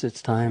goodness,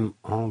 it's time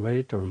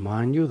already to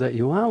remind you that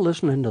you are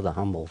listening to The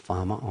Humble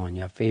Farmer on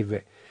your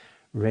favorite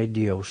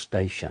radio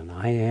station.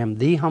 I am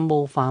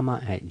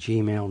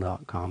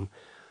thehumblefarmer@gmail.com.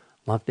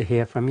 Love to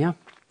hear from you.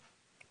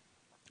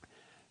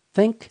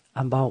 Think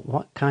about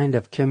what kind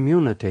of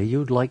community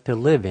you'd like to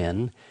live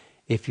in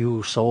if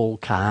you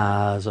sold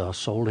cars or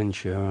sold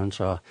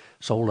insurance or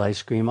sold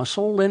ice cream or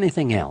sold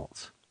anything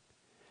else.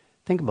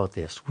 Think about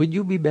this. Would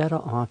you be better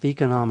off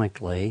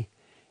economically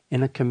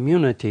in a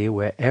community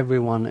where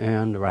everyone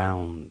earned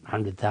around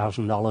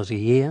 $100,000 a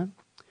year?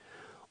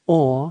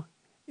 Or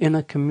in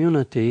a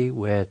community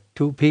where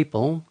two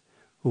people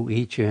who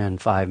each earn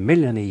 $5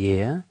 million a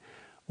year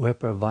were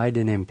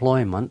providing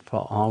employment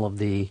for all of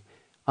the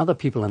other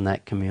people in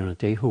that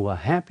community who are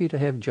happy to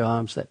have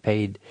jobs that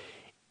paid,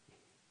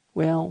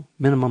 well,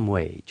 minimum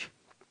wage?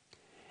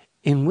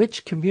 In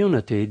which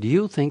community do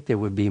you think there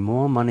would be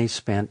more money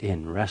spent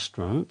in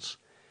restaurants,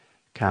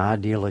 car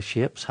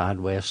dealerships,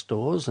 hardware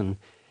stores, and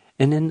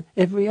in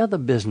every other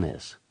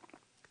business?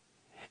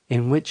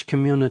 In which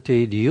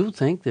community do you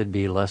think there'd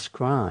be less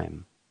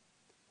crime?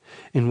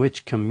 In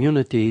which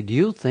community do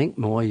you think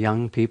more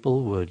young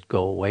people would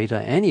go away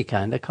to any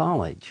kind of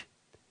college?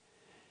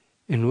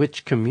 In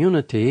which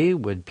community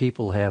would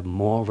people have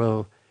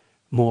more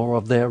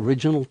of their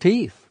original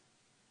teeth?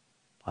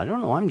 I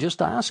don't know, I'm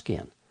just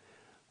asking.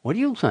 What do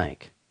you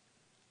think?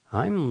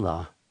 I'm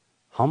the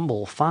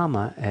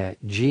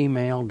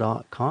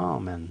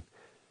humblefarmer@gmail.com, and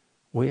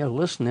we are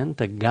listening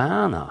to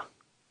Ghana.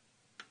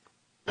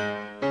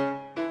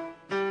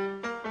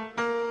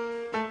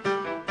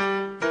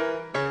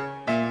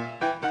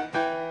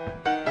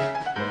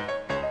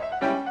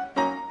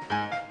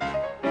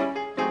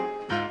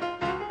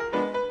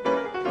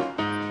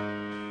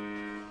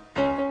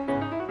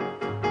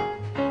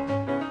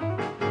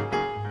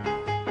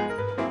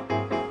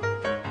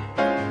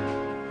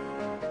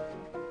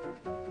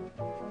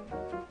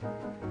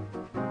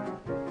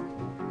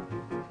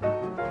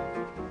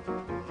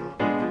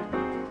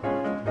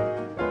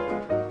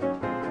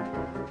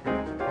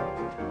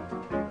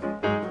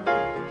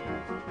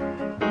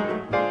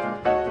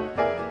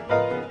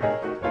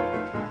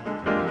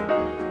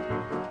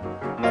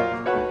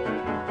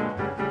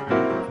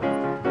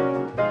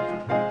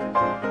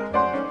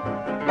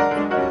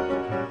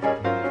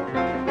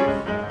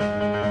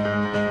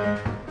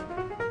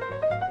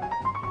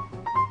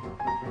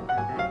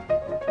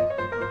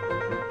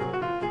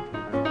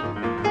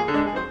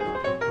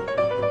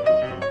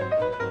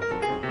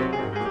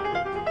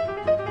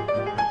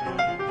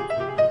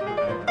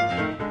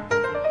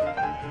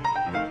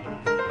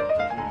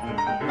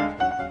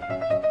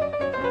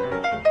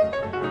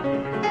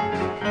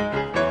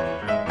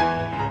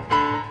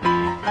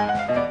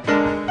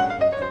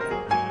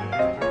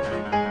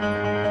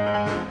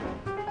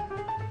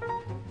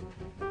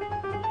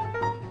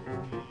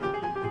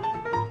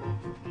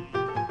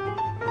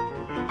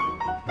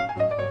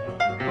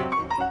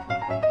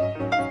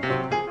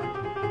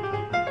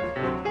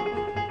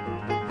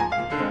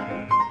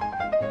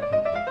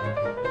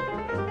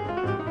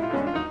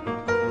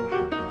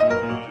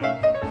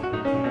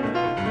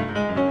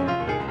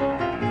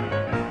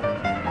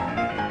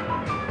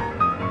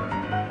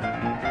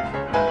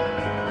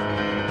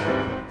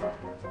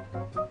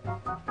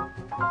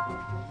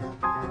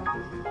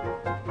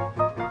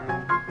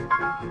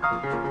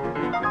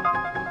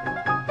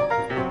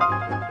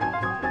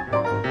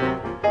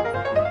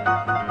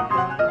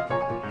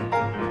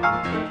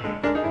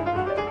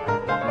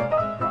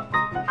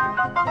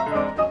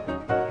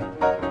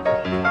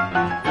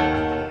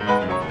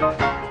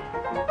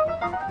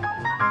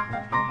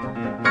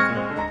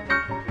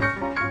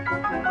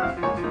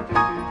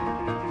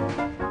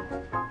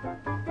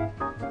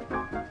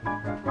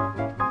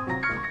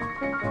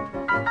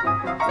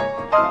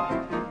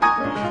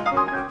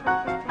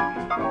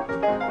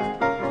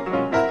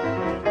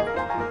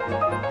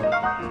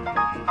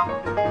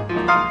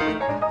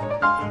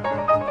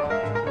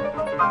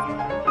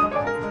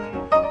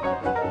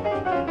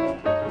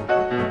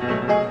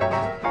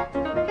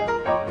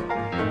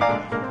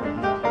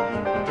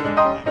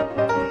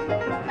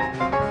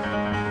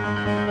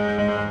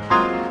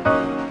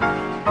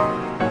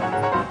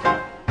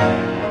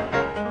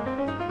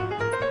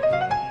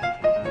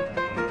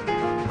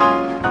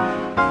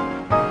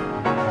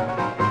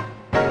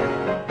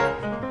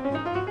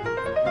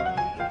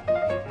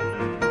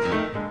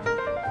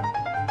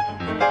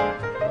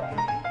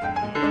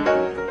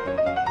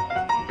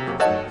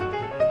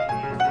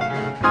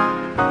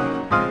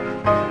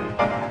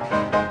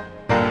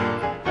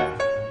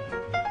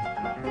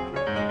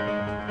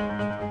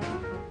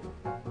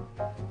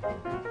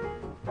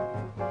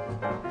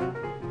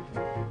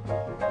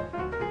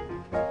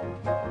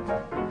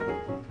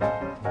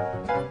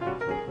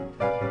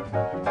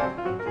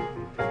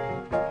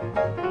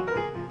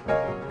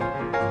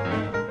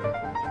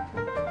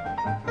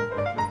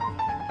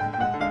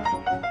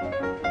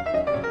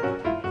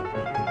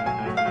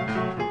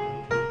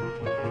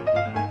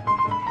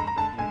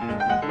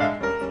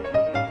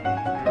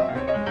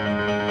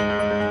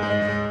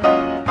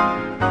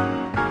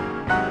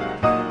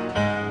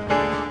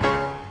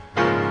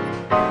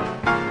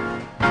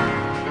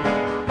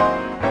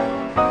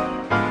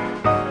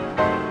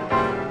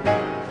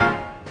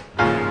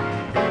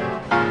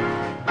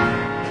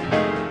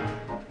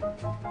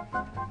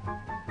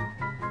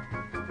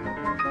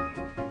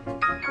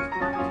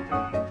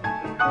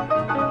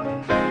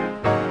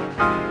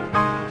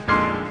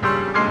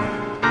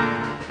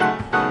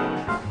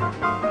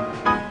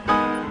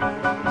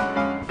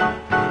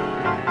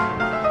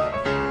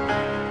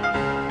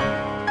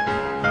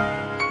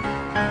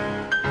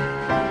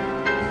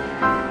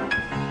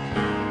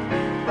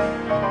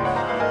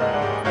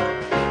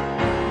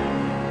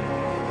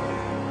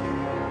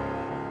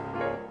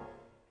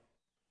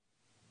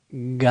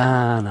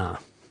 Ghana.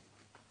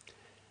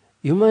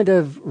 You might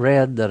have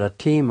read that a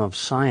team of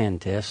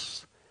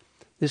scientists,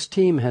 this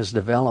team has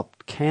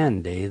developed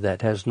candy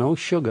that has no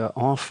sugar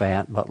or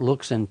fat but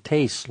looks and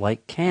tastes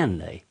like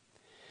candy.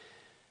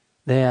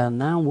 They are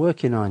now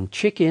working on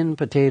chicken,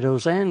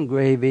 potatoes, and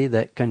gravy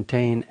that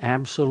contain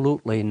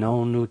absolutely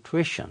no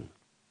nutrition.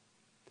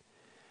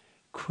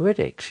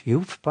 Critics,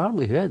 you've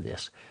probably heard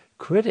this,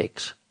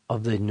 critics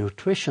of the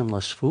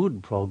nutritionless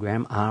food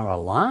program are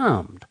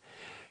alarmed,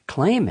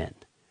 claiming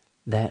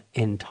that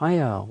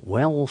entire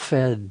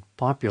well-fed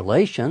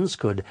populations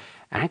could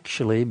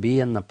actually be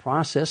in the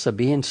process of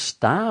being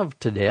starved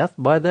to death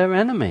by their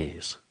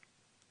enemies.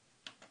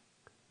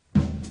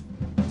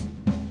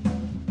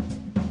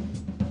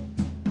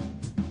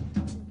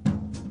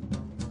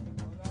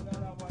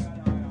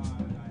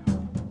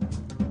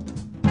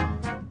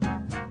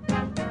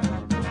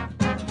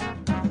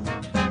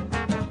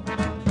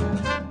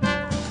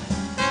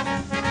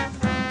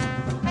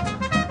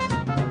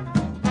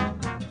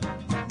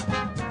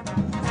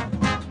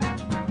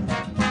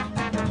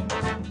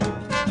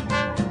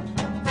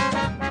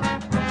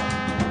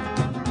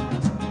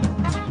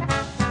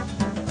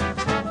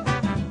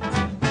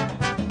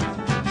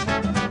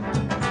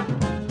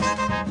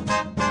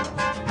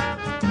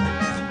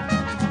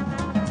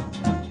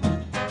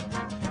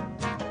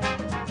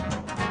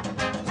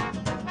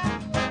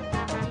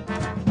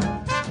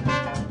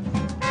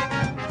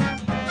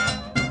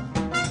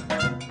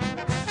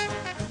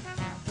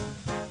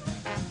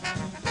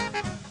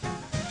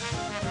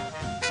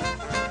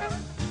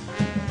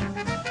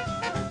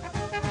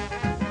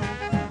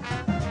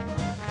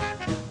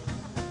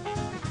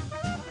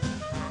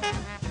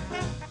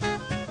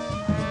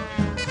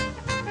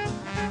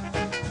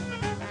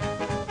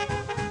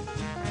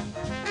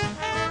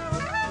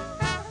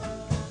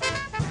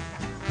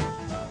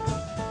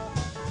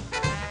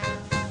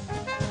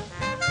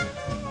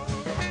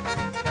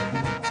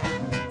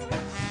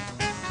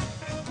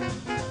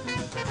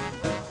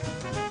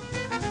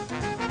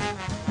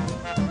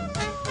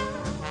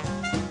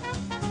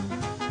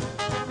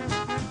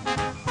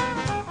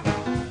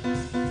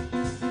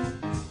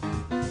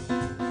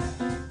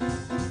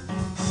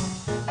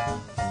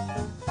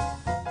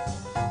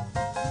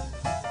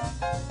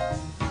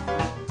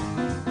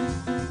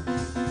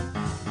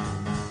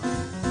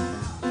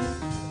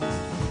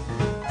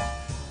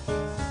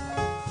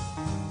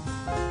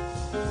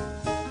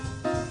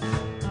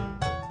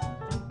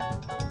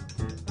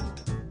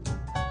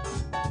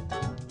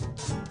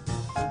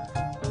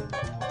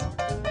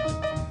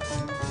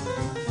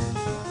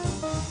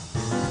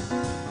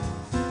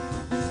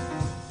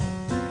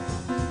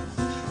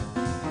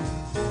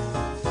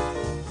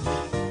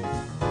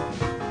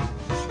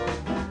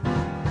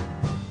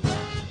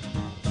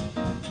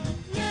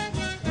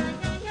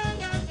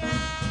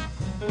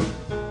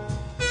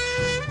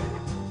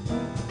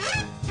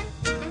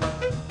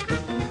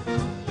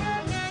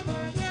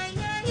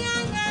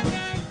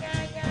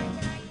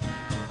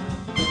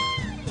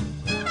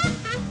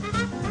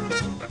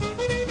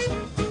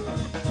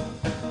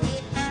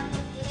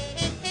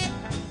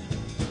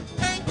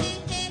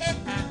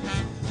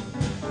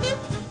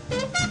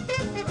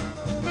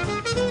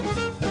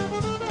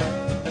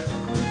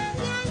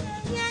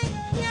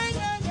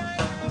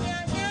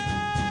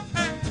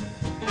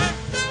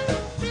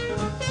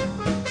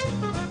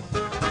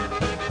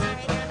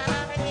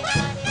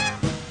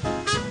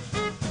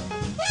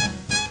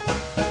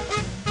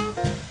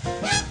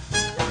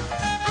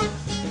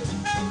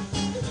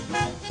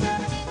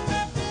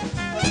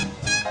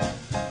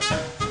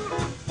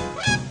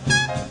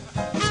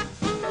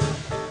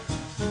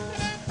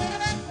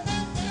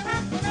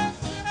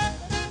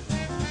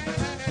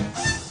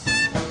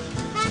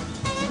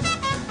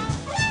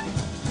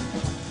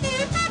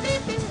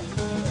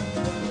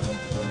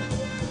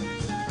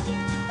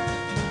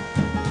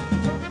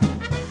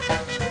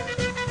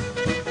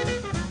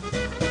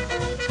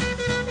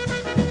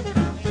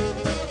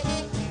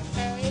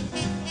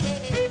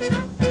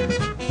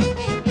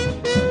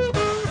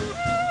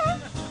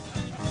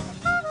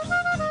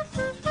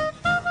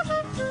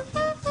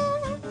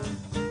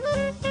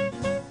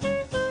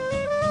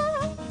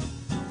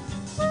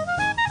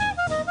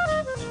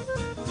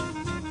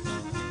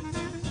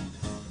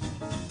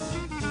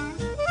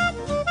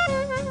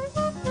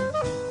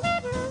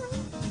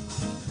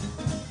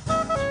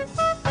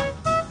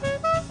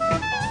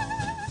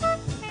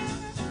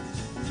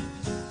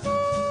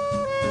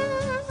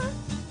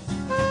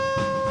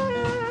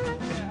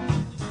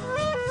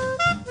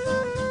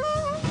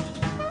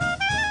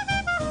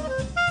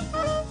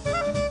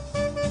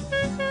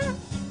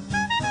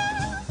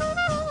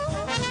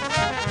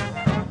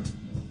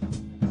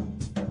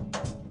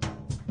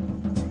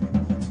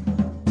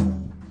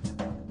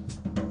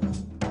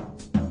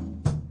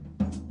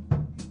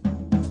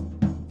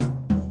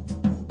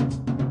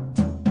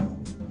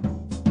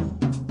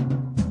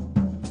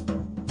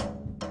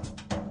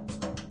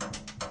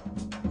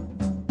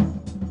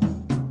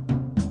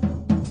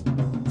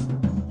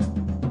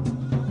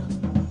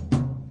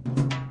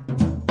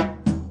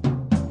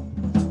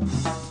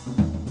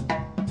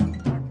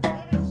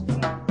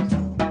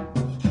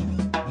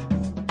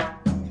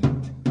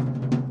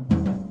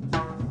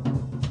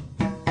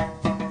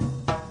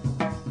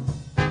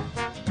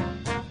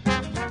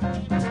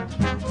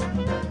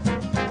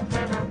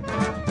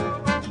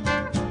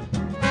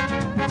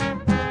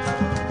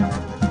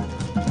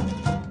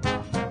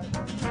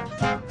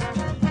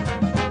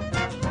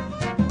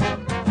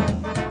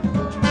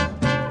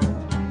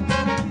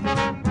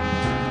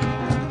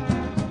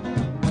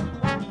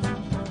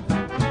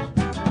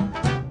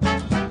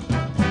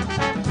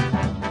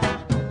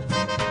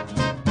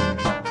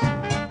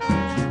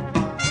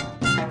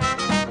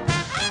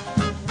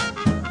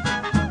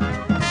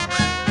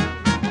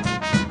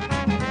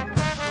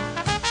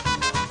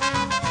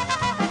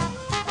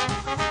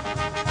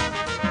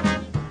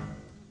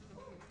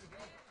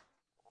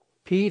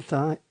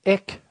 Peter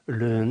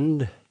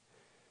Eklund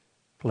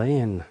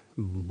playing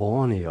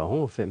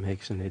Borneo, if it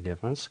makes any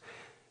difference.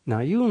 Now,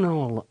 you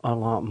know a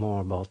lot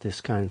more about this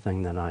kind of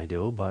thing than I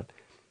do,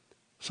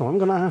 so I'm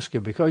going to ask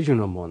you, because you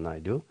know more than I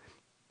do,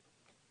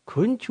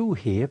 couldn't you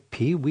hear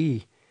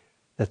Pee-wee,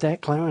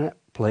 that clarinet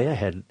player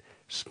had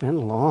spent a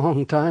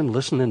long time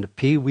listening to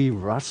Pee-wee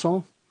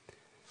Russell?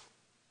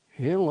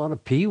 Hear a lot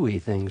of Pee-wee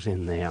things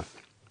in there.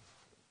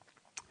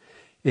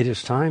 It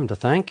is time to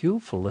thank you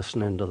for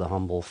listening to The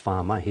Humble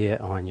Farmer here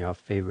on your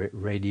favorite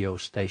radio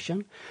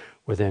station.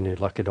 With any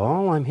luck at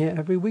all, I'm here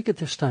every week at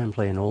this time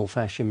playing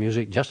old-fashioned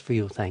music just for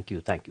you. Thank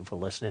you for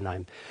listening.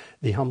 I'm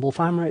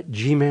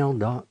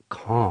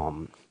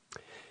thehumblefarmer@gmail.com.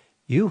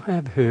 You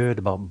have heard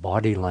about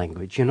body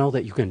language. You know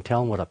that you can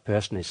tell what a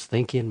person is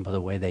thinking by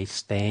the way they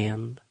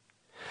stand.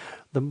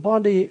 The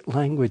body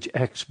language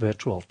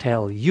experts will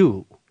tell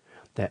you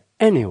that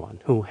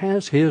anyone who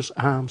has his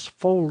arms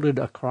folded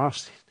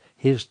across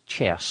his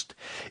chest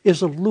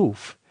is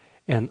aloof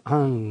and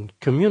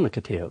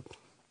uncommunicative.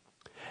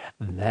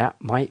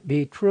 That might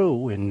be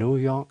true in New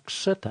York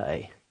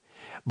City,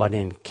 but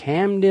in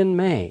Camden,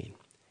 Maine,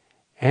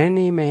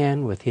 any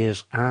man with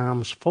his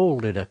arms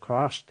folded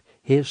across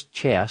his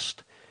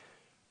chest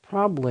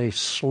probably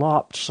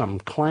slopped some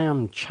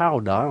clam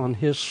chowder on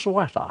his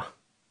sweater.